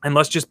 And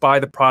let's just buy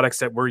the products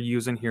that we're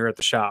using here at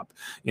the shop,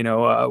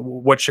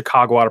 what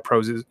Chicago Auto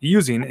Pros is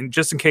using. And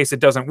just in case it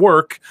doesn't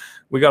work,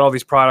 we got all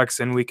these products,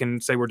 and we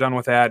can say we're done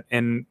with that,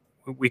 and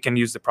we can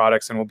use the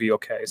products and we'll be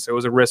okay. So it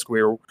was a risk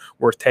we were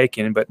worth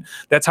taking, but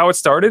that's how it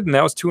started. And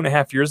that was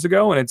 2.5 years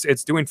ago, and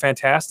it's doing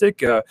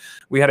fantastic.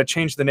 We had to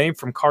change the name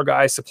from Car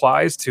Guy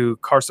Supplies to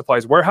Car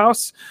Supplies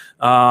Warehouse.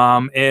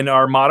 And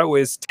our motto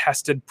is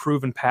tested,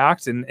 proven,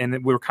 packed.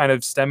 And we're kind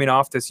of stemming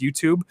off this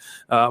YouTube.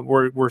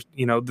 We're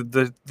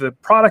the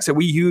products that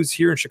we use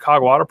here in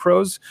Chicago Auto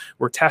Pros,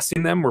 we're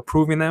testing them, we're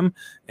proving them,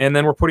 and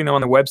then we're putting them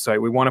on the website.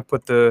 We want to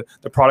put the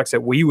products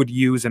that we would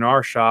use in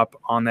our shop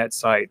on that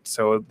site.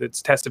 So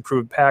it's tested,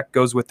 proven, packed,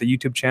 goes with the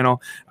YouTube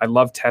channel. I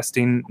love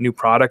testing new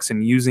products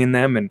and using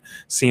them and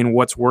seeing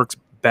what's worked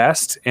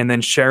best, and then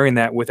sharing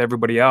that with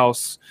everybody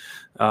else,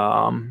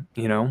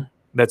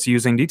 that's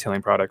using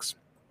detailing products.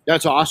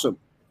 That's awesome.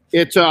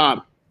 It's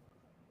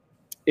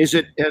is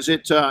it, has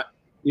it,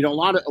 you know, a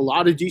lot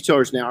of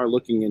detailers now are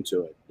looking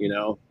into it. You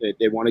know,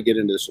 they want to get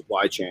into the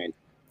supply chain.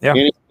 Yeah.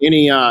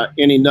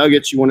 Any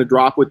nuggets you want to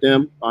drop with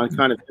them on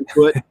kind of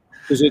input?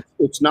 Because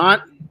it's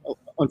not,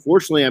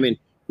 unfortunately, I mean,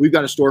 we've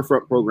got a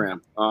storefront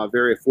program,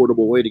 very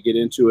affordable way to get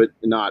into it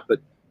and not, but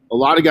a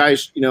lot of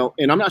guys, you know,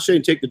 and I'm not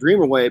saying take the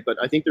dream away, but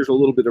I think there's a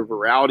little bit of a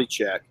reality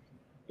check.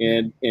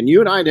 And you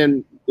and I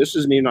didn't, this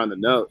isn't even on the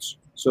notes.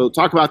 So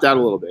talk about that a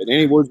little bit.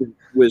 Any words of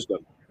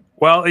wisdom?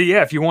 Well,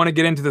 yeah, if you want to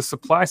get into the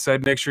supply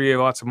side, make sure you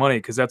have lots of money,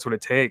 because that's what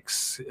it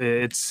takes.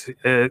 It's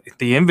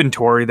the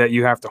inventory that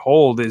you have to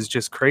hold is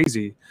just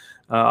crazy.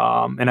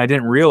 And I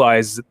didn't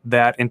realize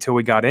that until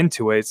we got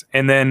into it.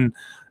 And then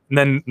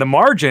the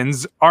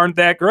margins aren't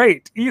that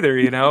great either,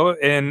 you know,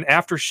 and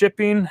after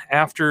shipping,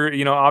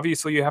 you know,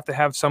 obviously you have to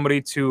have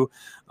somebody to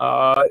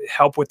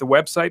help with the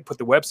website, put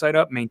the website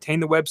up, maintain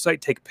the website,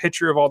 take a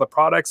picture of all the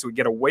products. So we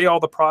get to weigh all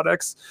the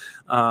products.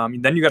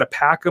 Then you got to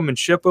pack them and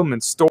ship them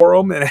and store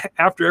them. And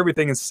after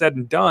everything is said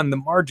and done, the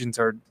margins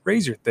are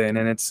razor thin,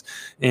 and it's,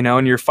 you know,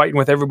 and you're fighting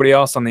with everybody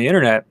else on the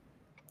internet.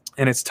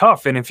 And it's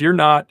tough. And if you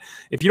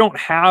don't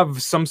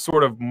have some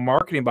sort of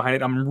marketing behind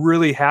it, I'm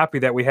really happy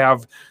that we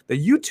have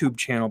the YouTube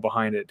channel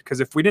behind it. Because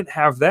if we didn't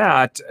have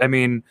that, I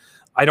mean,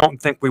 I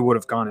don't think we would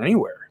have gone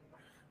anywhere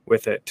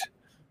with it.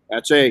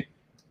 That's a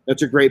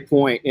great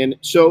point. And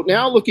so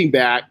now looking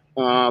back,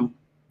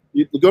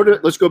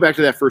 let's go back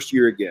to that first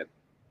year again.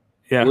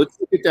 Yeah. Let's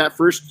look at that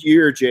first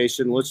year,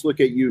 Jason. Let's look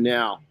at you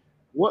now.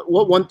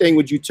 What one thing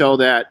would you tell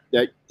that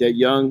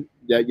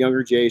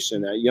younger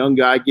Jason, that young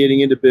guy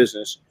getting into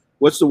business?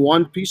 What's the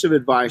one piece of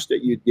advice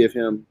that you'd give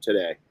him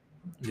today?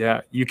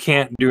 Yeah, you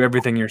can't do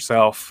everything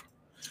yourself.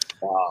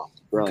 Wow,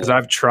 because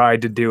I've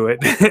tried to do it,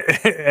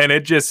 and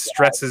it just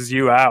stresses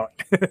you out.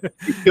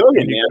 You kill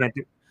you, man.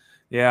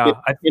 Yeah,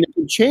 and it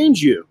can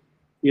change you.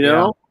 You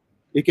know,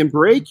 it can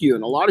break you,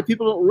 and a lot of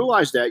people don't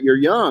realize that. You're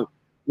young.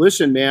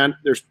 Listen, man.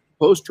 There's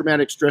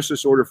post-traumatic stress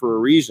disorder for a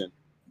reason,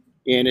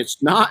 and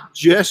it's not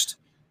just.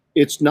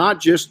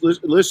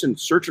 Listen,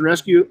 search and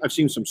rescue. I've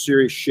seen some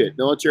serious shit.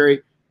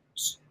 Military.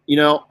 You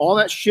know, all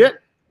that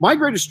shit. My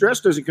greatest stress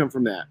doesn't come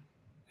from that.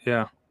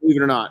 Yeah. Believe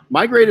it or not.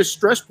 My greatest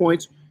stress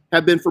points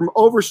have been from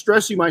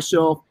overstressing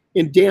myself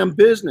in damn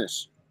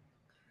business.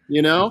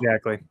 You know?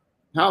 Exactly.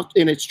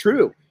 And it's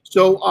true.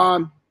 So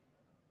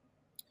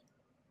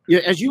yeah,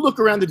 as you look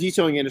around the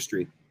detailing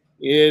industry,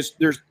 I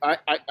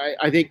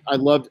think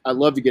I'd love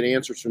to get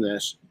answers from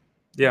this.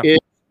 Yeah.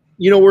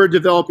 You know, we're a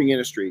developing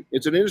industry.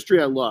 It's an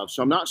industry I love.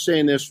 So I'm not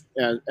saying this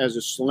as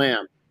a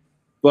slam,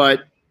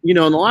 but you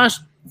know, in the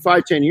last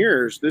 5-10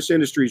 years, this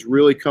industry's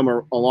really come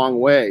a long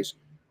ways.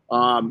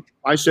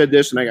 I said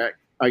this, and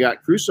I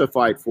got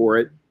crucified for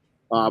it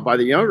by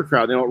the younger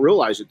crowd. They don't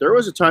realize it. There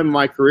was a time in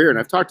my career, and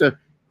I've talked to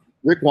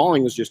Rick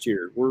Walling was just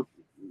here.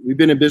 We've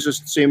been in business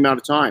the same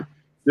amount of time.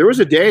 There was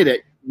a day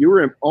that you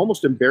were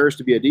almost embarrassed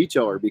to be a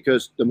detailer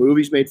because the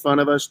movies made fun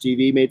of us,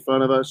 TV made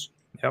fun of us.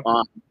 Yep.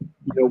 You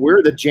know,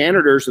 we're the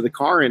janitors of the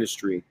car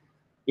industry,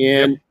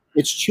 and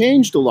it's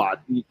changed a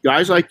lot.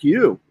 Guys like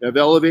you have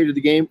elevated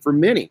the game for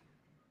many.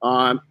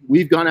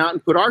 We've gone out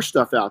and put our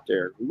stuff out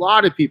there. A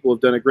lot of people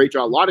have done a great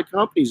job. A lot of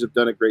companies have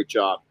done a great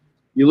job.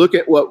 You look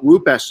at what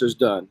Rupes has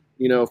done,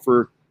 you know,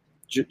 for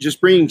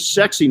just bringing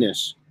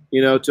sexiness,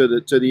 you know, to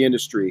the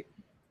industry.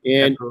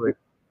 And Absolutely.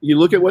 You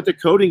look at what the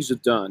coatings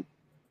have done.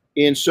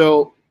 And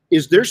so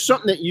is there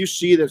something that you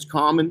see that's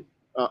common,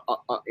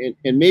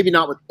 and maybe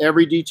not with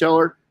every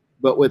detailer,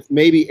 but with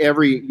maybe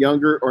every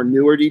younger or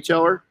newer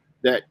detailer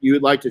that you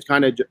would like to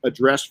kind of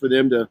address for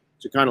them to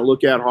kind of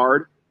look at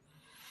hard?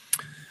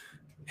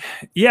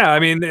 Yeah, I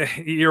mean,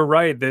 you're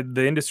right.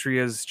 The industry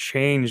has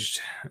changed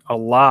a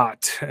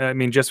lot. I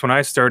mean, just when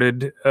I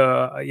started,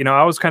 you know,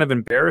 I was kind of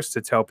embarrassed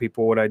to tell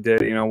people what I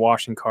did, you know,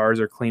 washing cars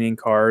or cleaning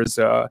cars.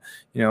 You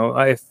know,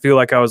 I feel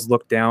like I was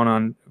looked down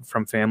on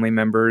from family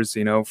members,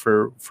 you know,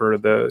 for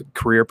the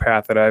career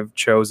path that I've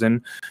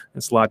chosen.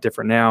 It's a lot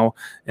different now.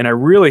 And I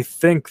really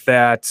think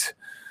that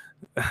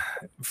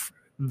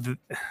the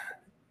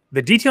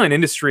detailing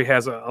industry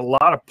has a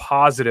lot of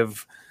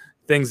positive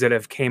things that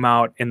have came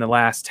out in the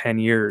last 10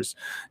 years.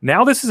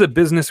 Now this is a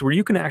business where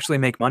you can actually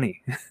make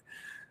money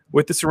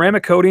with the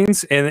ceramic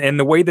coatings and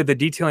the way that the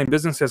detailing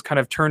business has kind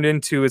of turned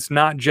into. It's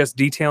not just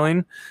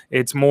detailing,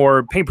 it's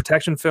more paint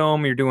protection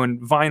film. You're doing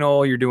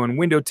vinyl, you're doing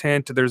window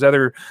tint. There's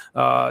other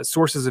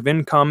sources of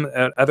income,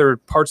 other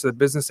parts of the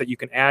business that you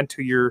can add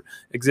to your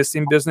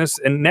existing business.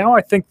 And now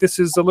I think this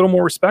is a little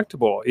more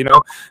respectable. You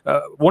know,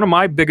 one of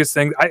my biggest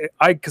things,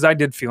 because I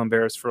did feel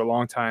embarrassed for a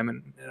long time,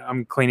 and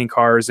I'm cleaning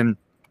cars, and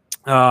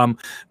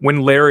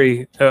when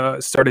Larry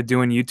started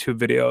doing YouTube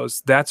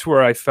videos, that's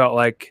where I felt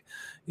like,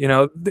 you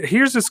know,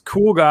 here's this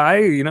cool guy,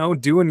 you know,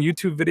 doing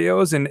YouTube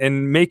videos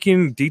and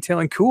making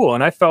detailing cool.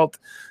 And I felt,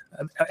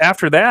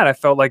 after that, I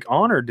felt like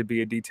honored to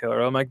be a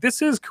detailer. I'm like,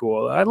 this is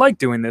cool. I like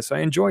doing this. I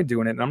enjoy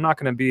doing it. And I'm not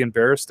going to be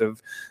embarrassed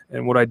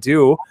in what I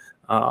do.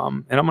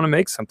 And I'm going to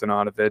make something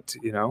out of it,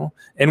 you know.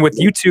 And with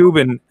YouTube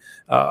and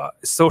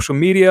social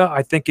media,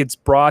 I think it's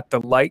brought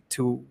the light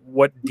to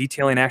what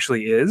detailing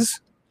actually is.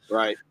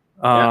 Right.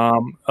 Yeah.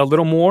 a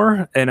little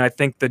more. And I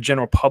think the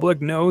general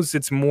public knows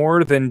it's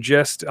more than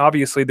just,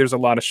 obviously there's a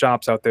lot of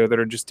shops out there that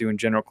are just doing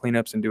general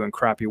cleanups and doing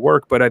crappy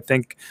work. But I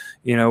think,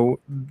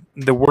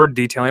 the word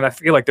detailing, I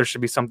feel like there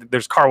should be something,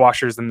 there's car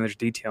washers and there's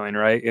detailing,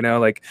 right?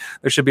 Like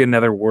there should be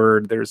another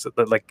word. There's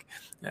like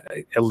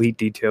elite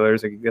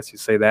detailers, I guess you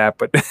say that,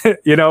 but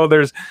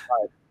there's,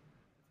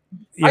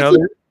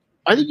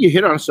 I think you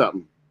hit on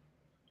something,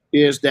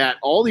 is that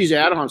all these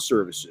add-on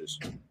services,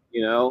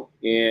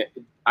 and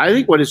I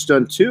think what it's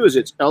done too is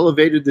it's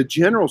elevated the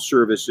general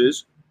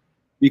services,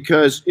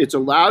 because it's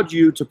allowed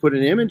you to put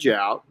an image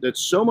out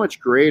that's so much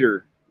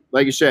greater.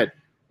 Like you said,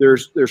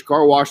 there's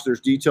car wash,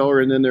 there's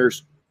detailer, and then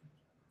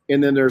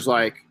there's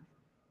like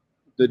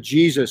the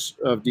Jesus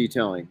of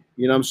detailing.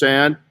 You know what I'm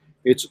saying?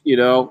 It's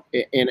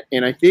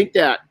and I think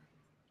that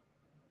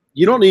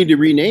you don't need to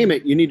rename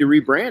it, you need to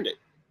rebrand it.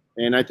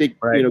 And I think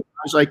right.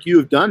 guys like you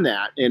have done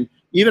that. And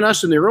even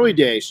us in the early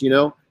days,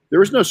 there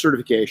was no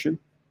certification.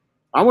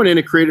 I went in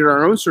and created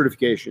our own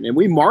certification, and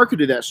we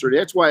marketed that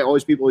certification. That's why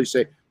people always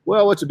say,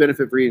 well, what's the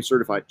benefit for getting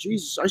certified?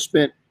 Jesus,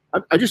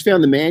 I just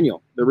found the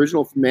manual, the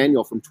original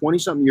manual from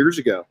 20-something years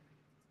ago.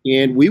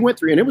 And we went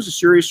through, and it was a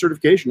serious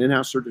certification,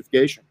 in-house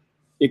certification.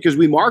 Because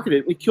we marketed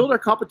it, we killed our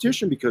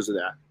competition because of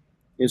that.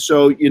 And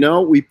so,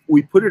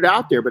 we put it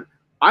out there. But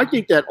I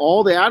think that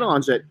all the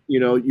add-ons that,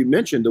 you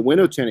mentioned, the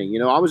window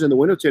tinting, I was in the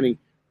window tinting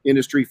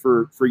industry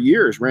for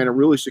years, ran a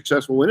really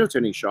successful window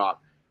tinting shop.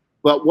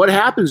 But what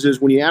happens is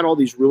when you add all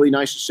these really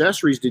nice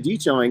accessories to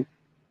detailing,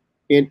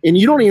 and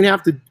you don't even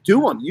have to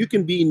do them. You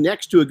can be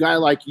next to a guy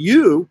like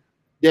you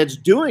that's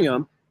doing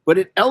them, but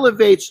it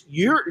elevates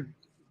your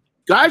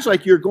guys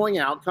like you're going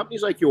out,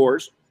 companies like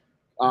yours,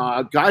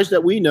 guys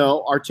that we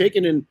know are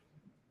taking in,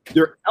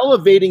 they're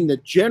elevating the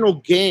general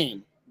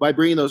game by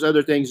bringing those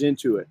other things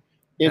into it.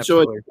 And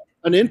Absolutely. so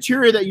an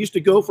interior that used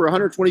to go for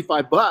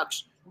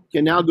 $125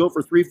 can now go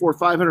for $300,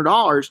 $400,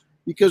 $500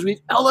 because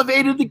we've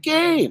elevated the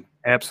game.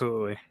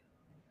 Absolutely.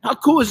 How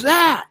cool is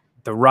that?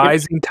 The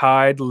rising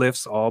tide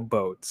lifts all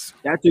boats.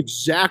 That's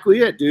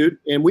exactly it, dude.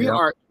 And we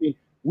are,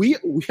 we're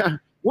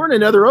in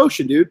another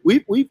ocean, dude.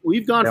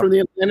 We've gone from the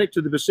Atlantic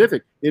to the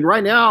Pacific, and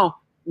right now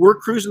we're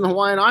cruising the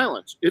Hawaiian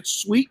Islands. It's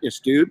sweetness,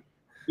 dude.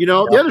 The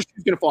other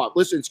shoe's going to fall off.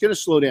 Listen, it's going to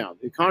slow down.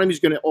 The economy is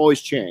going to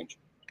always change.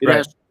 It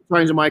has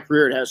times in my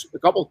career. It has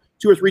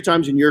two or three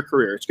times in your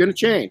career. It's going to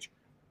change.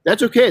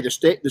 That's okay.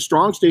 The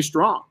strong stay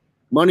strong.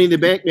 Money in the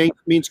bank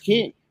means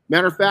king.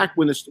 Matter of fact,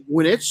 when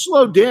it's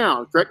slowed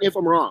down, correct me if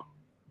I'm wrong,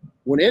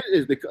 when it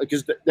is,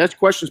 because that's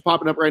questions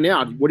popping up right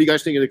now. What do you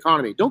guys think of the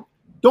economy? Don't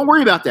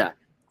worry about that.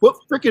 Put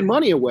freaking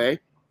money away,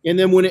 and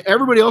then when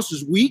everybody else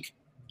is weak,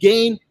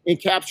 gain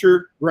and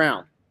capture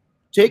ground.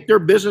 Take their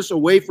business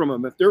away from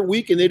them. If they're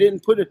weak and they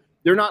didn't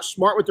they're not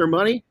smart with their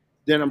money,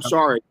 then I'm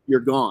sorry, you're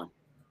gone.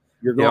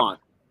 You're gone.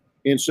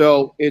 And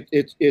so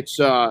it's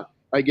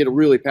I get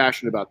really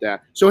passionate about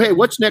that. So hey,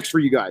 what's next for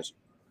you guys?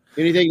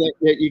 Anything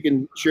that you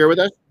can share with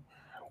us?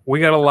 We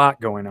got a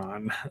lot going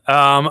on.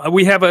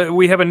 We have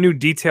a new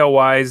Detail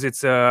Wise.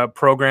 It's a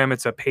program.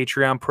 It's a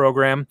Patreon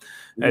program.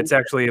 Mm-hmm. It's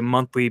actually a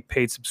monthly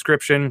paid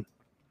subscription,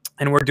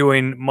 and we're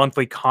doing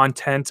monthly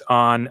content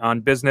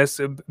on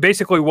business.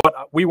 Basically,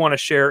 what we want to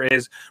share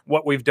is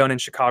what we've done in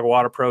Chicago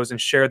Auto Pros and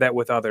share that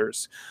with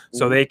others,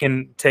 so they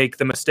can take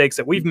the mistakes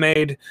that we've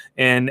made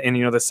and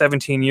the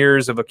 17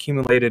 years of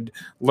accumulated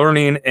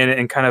learning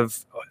and kind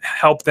of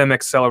help them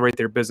accelerate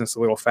their business a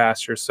little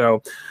faster.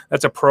 So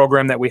that's a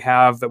program that we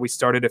have that we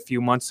started a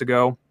few months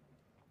ago.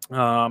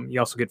 You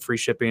also get free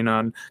shipping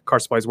on Car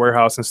Supplies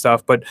Warehouse and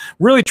stuff, but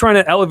really trying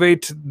to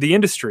elevate the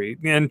industry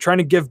and trying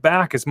to give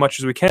back as much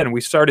as we can.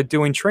 We started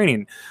doing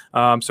training.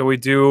 So we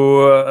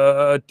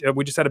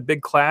just had a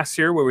big class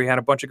here where we had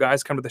a bunch of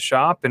guys come to the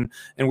shop, and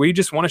we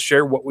just want to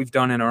share what we've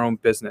done in our own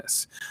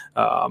business.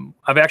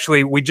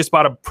 We just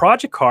bought a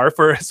project car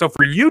for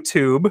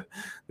YouTube.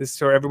 This is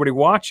for everybody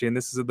watching.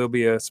 There'll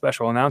be a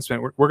special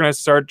announcement. We're going to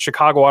start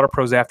Chicago Auto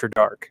Pros After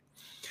Dark.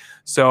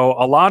 So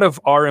a lot of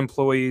our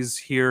employees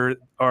here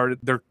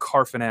they're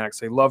car fanatics.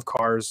 They love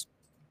cars.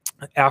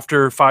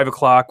 After 5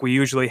 o'clock, we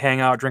usually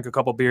hang out, drink a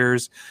couple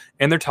beers,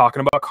 and they're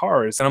talking about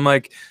cars. And I'm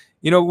like,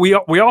 we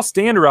all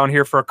stand around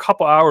here for a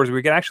couple hours.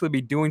 We could actually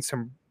be doing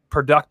some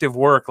productive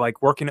work,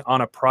 like working on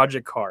a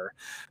project car.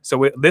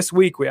 So this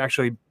week we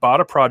actually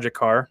bought a project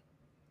car.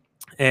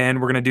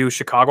 And we're going to do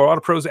Chicago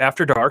Auto Pros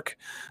After Dark.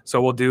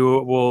 So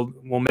we'll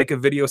make a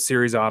video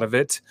series out of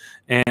it,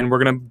 and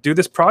we're going to do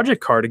this project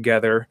car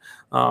together.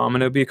 And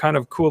it'll be a kind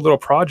of cool little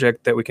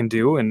project that we can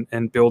do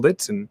and build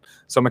it. And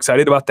so I'm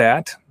excited about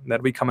that.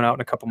 That'll be coming out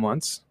in a couple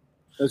months.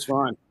 That's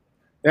fine.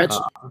 That's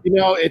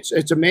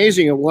it's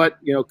amazing at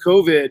what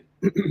COVID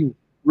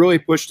really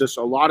pushed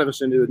a lot of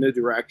us into a new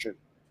direction.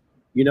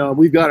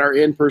 We've got our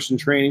in-person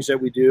trainings that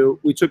we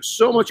do. We took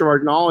so much of our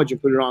knowledge and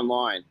put it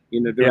online.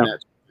 During that.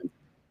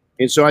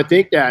 And so I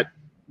think that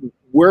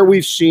where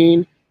we've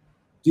seen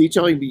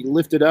detailing be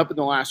lifted up in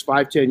the last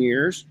 5-10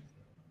 years,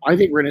 I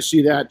think we're going to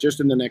see that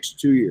just in the next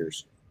 2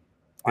 years.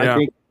 Yeah. I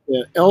think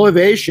the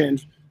elevation,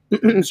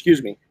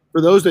 excuse me, for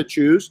those that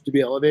choose to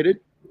be elevated,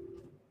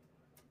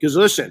 because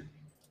listen,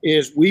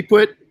 is we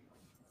put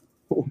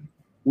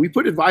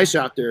advice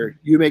out there.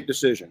 You make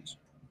decisions.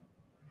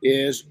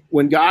 Is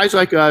when guys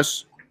like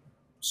us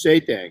say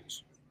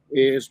things,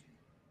 is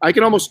I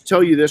can almost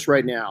tell you this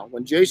right now.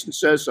 When Jason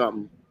says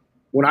something,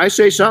 when I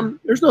say something,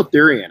 there's no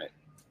theory in it.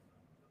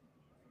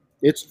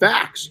 It's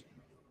facts.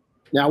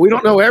 Now, we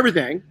don't know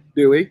everything,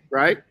 do we?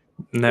 Right?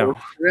 No.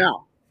 Yeah.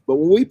 But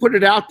when we put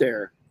it out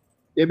there,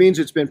 it means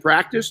it's been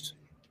practiced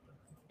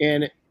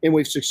and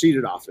we've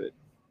succeeded off it.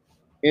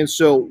 And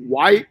so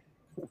why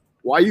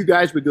you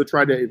guys would go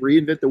try to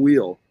reinvent the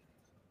wheel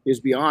is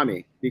beyond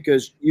me,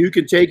 because you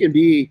can take and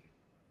be,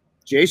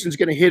 Jason's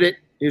going to hit it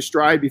his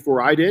stride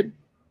before I did.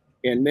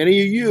 And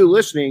many of you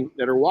listening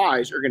that are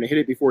wise are going to hit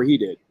it before he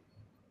did.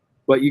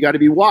 But you got to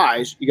be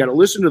wise. You got to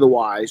listen to the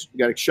wise. You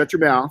got to shut your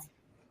mouth.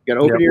 You got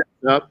to open your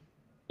ears up,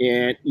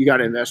 and you got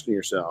to invest in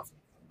yourself.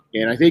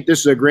 And I think this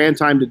is a grand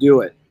time to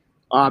do it.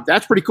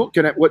 That's pretty cool.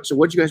 So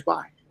what'd you guys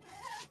buy?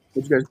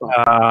 What'd you guys buy?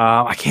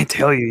 I can't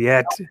tell you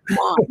yet. Come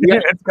on.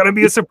 Yeah. It's gonna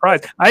be a surprise.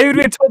 I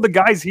even told the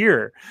guys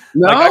here.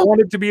 No, like, I want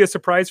it to be a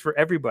surprise for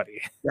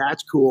everybody.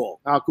 That's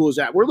cool. How cool is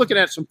that? We're looking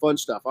at some fun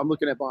stuff. I'm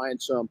looking at buying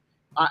some.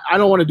 I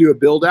don't want to do a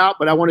build out,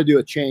 but I want to do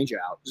a change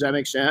out. Does that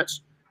make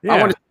sense? Yeah. I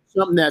want to do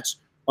something that's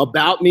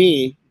about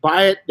me.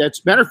 Buy it.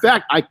 That's matter of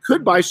fact, I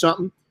could buy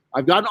something.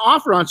 I've got an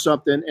offer on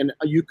something, and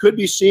you could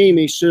be seeing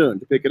me soon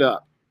to pick it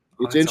up.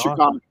 It's in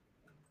Chicago. Awesome.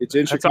 It's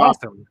in That's Chicago.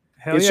 awesome.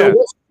 Hell and yeah.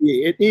 so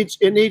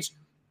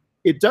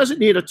it doesn't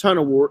need a ton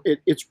of work.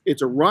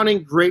 It's a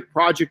running great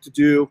project to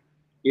do.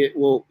 It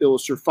will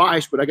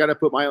suffice, but I got to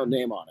put my own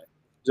name on it.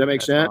 Does that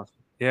make sense? Awesome.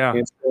 Yeah.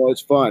 And so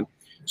it's fun.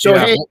 So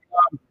Yeah. hey,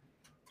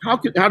 how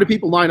do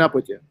people line up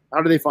with you?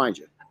 How do they find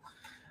you?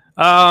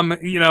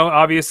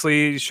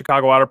 Obviously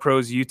Chicago Auto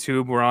Pros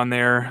YouTube, we're on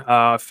there.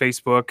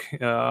 Facebook,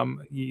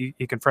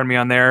 you can friend me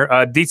on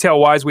there. Detail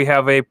wise, we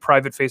have a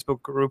private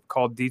Facebook group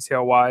called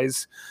Detail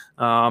Wise,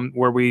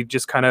 where we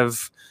just kind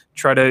of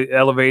try to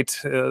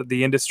elevate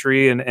the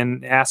industry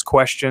and ask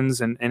questions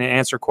and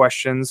answer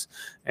questions.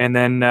 And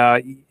then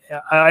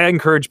I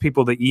encourage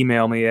people to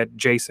email me at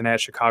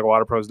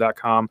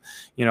jason@chicagoautopros.com.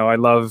 I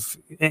love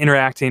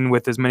interacting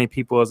with as many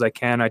people as I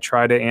can. I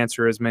try to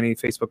answer as many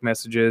Facebook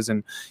messages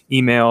and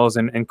emails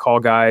and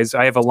call guys.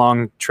 I have a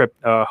long trip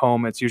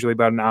home. It's usually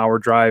about an hour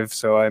drive.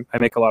 So I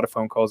make a lot of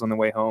phone calls on the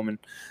way home and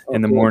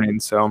in the morning.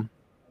 So,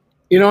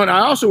 and I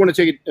also want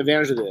to take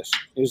advantage of this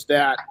is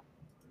that,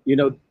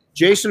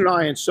 Jason and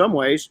I, in some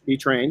ways, he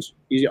trains,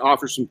 he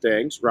offers some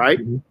things, right?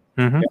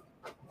 Mm-hmm. Yeah.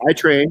 I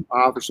train, I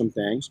offer some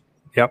things.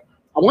 Yep.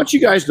 I want you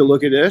guys to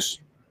look at this.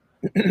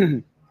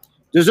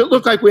 Does it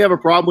look like we have a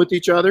problem with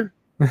each other?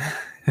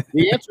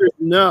 The answer is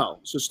no.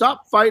 So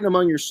stop fighting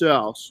among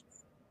yourselves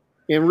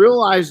and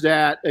realize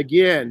that,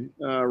 again,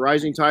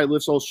 rising tide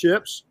lifts all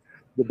ships.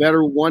 The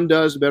better one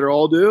does, the better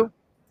all do,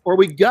 or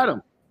we gut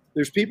them.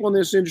 There's people in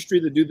this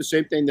industry that do the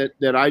same thing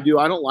that I do.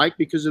 I don't like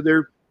because of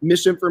their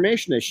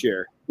misinformation they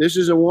share. This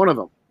isn't one of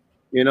them.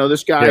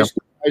 This guy's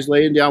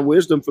laying down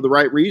wisdom for the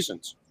right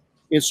reasons.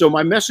 And so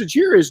my message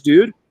here is,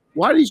 dude,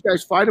 why do these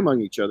guys fight among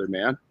each other,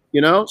 man?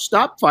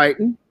 Stop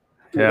fighting.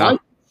 Yeah.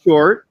 Life's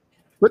short.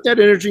 Put that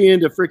energy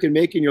into freaking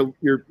making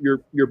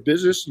your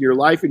business, your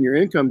life, and your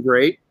income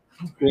great.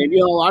 And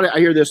I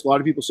hear this. A lot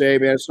of people say, hey,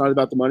 man, it's not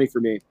about the money for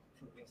me.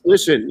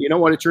 Listen, you know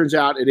what? It turns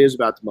out it is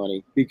about the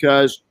money,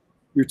 because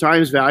your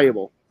time is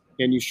valuable,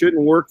 and you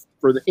shouldn't work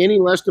for any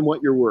less than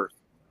what you're worth.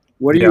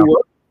 What do you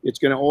worth? It's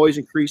going to always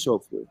increase,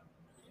 hopefully.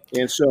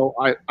 And so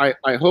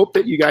I hope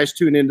that you guys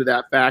tune into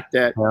that fact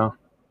that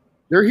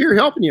they're here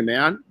helping you,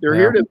 man. They're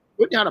here to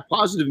put down a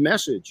positive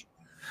message.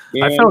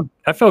 And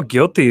I felt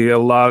guilty a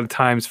lot of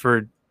times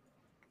for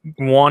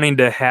wanting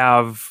to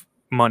have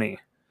money.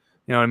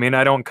 You know what I mean?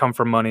 I don't come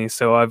from money,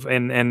 so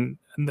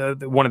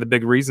one of the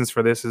big reasons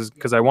for this is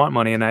because I want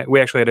money. And we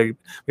have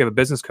a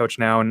business coach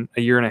now, and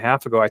a year and a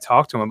half ago I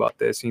talked to him about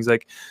this. And he's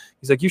like,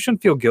 you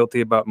shouldn't feel guilty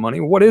about money.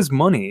 What is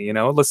money?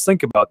 Let's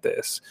think about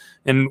this.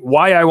 And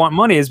why I want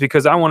money is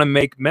because I want to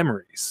make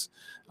memories.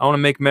 I want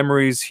to make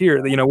memories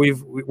here.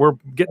 We're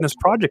getting this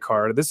project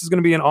card. This is going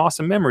to be an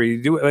awesome memory.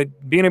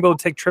 Being able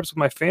to take trips with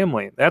my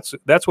family. That's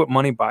what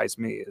money buys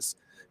me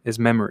is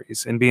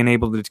memories and being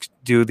able to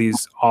do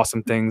these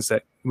awesome things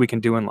that we can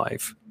do in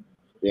life.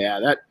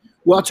 Yeah,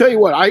 well, I'll tell you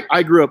what,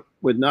 I grew up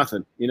with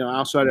nothing,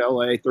 outside of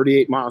LA,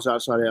 38 miles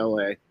outside of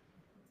LA.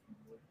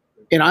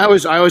 And I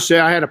always say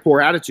I had a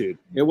poor attitude.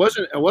 It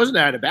wasn't that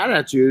I had a bad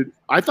attitude.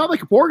 I thought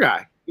like a poor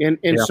guy. And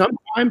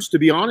sometimes, to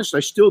be honest, I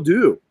still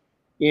do.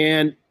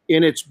 And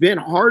it's been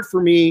hard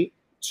for me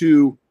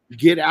to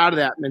get out of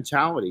that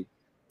mentality.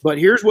 But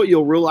here's what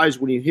you'll realize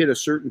when you hit a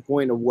certain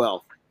point of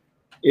wealth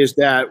is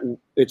that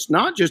it's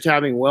not just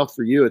having wealth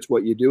for you, it's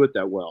what you do with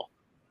that wealth.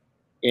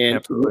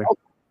 And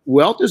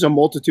wealth is a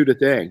multitude of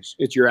things.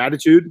 It's your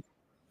attitude.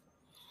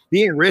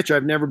 Being rich,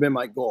 I've never been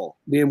my goal.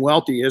 Being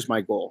wealthy is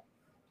my goal,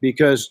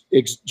 because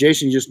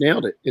Jason just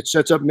nailed it. It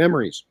sets up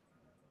memories.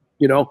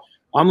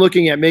 I'm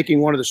looking at making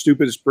one of the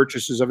stupidest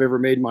purchases I've ever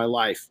made in my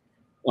life.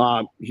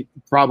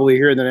 Probably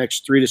here in the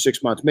next 3 to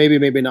 6 months,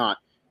 maybe not.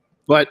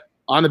 But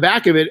on the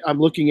back of it, I'm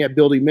looking at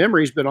building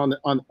memories, but on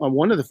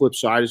one of the flip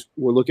sides,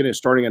 we're looking at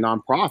starting a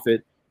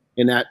nonprofit,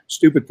 and that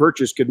stupid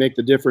purchase could make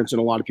the difference in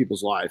a lot of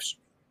people's lives.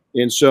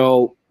 And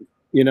so,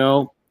 you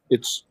know,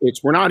 it's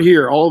we're not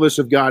here. All of us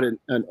have got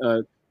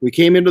we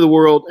came into the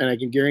world, and I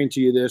can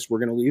guarantee you this: we're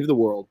going to leave the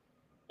world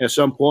at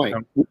some point.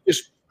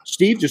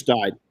 Steve just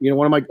died. You know,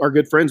 one of our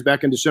good friends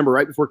back in December,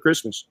 right before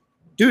Christmas.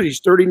 Dude,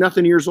 he's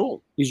 30-nothing years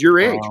old. He's your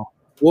age. Wow.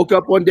 Woke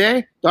up one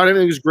day, thought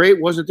everything was great,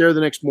 wasn't there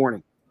the next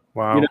morning.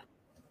 Wow. You know?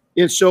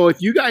 And so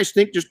if you guys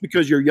think just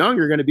because you're young,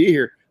 you're going to be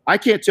here, I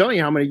can't tell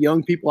you how many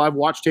young people I've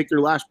watched take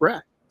their last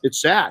breath.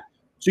 It's sad.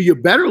 So you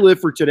better live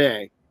for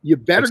today. You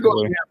better go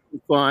out and have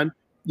some fun.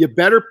 You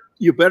better,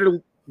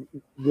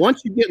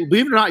 once you get,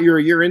 believe it or not, you're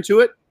a year into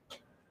it,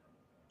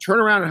 turn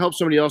around and help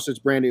somebody else that's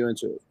brand new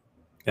into it.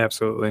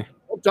 Absolutely.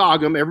 Don't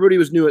dog them. Everybody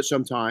was new at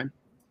some time.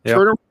 Yep.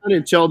 Turn around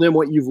and tell them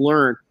what you've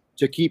learned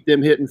to keep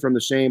them hitting from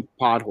the same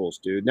potholes,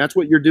 dude. And that's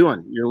what you're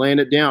doing. You're laying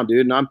it down,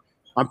 dude. And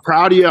I'm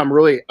proud of you.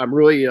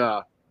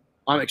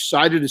 I'm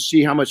excited to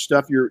see how much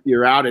stuff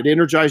you're out. It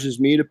energizes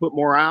me to put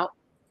more out.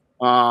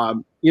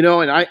 You know,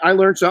 and I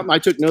learned something. I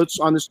took notes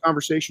on this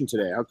conversation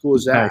today. How cool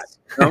is that? Nice.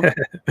 You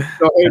know?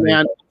 So, hey,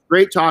 man,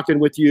 great talking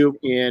with you.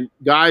 And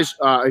guys,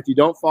 if you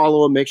don't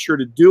follow him, make sure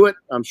to do it.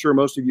 I'm sure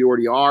most of you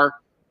already are.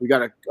 We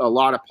got a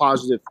lot of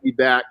positive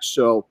feedback.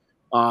 So,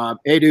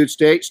 hey, dude,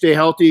 stay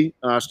healthy,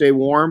 stay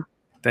warm.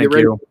 Thank get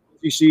ready you. for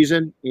the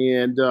season.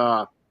 And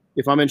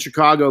if I'm in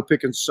Chicago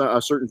picking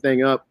a certain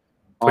thing up,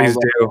 please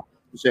do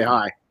say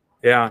hi.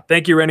 Yeah,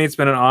 thank you, Renny. It's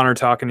been an honor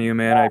talking to you,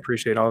 man. I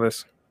appreciate all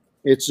this.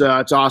 It's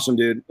awesome,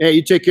 dude. Hey,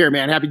 you take care,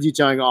 man. Happy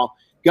detailing all.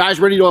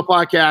 Guys, Renny Doyle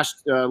podcast,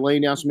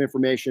 laying down some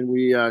information.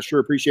 We sure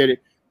appreciate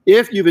it.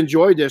 If you've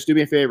enjoyed this, do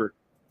me a favor.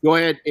 Go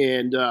ahead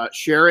and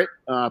share it.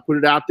 Put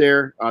it out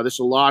there. There's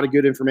a lot of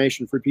good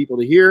information for people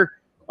to hear.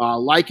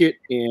 Like it,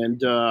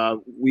 and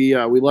we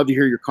love to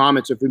hear your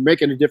comments. If we're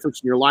making a difference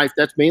in your life,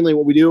 that's mainly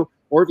what we do.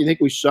 Or if you think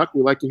we suck,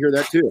 we like to hear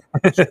that too.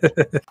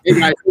 Hey,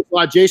 guys, thanks a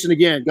lot. Jason,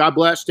 again, God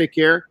bless. Take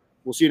care.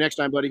 We'll see you next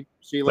time, buddy.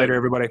 See you later,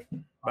 everybody.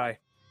 Bye.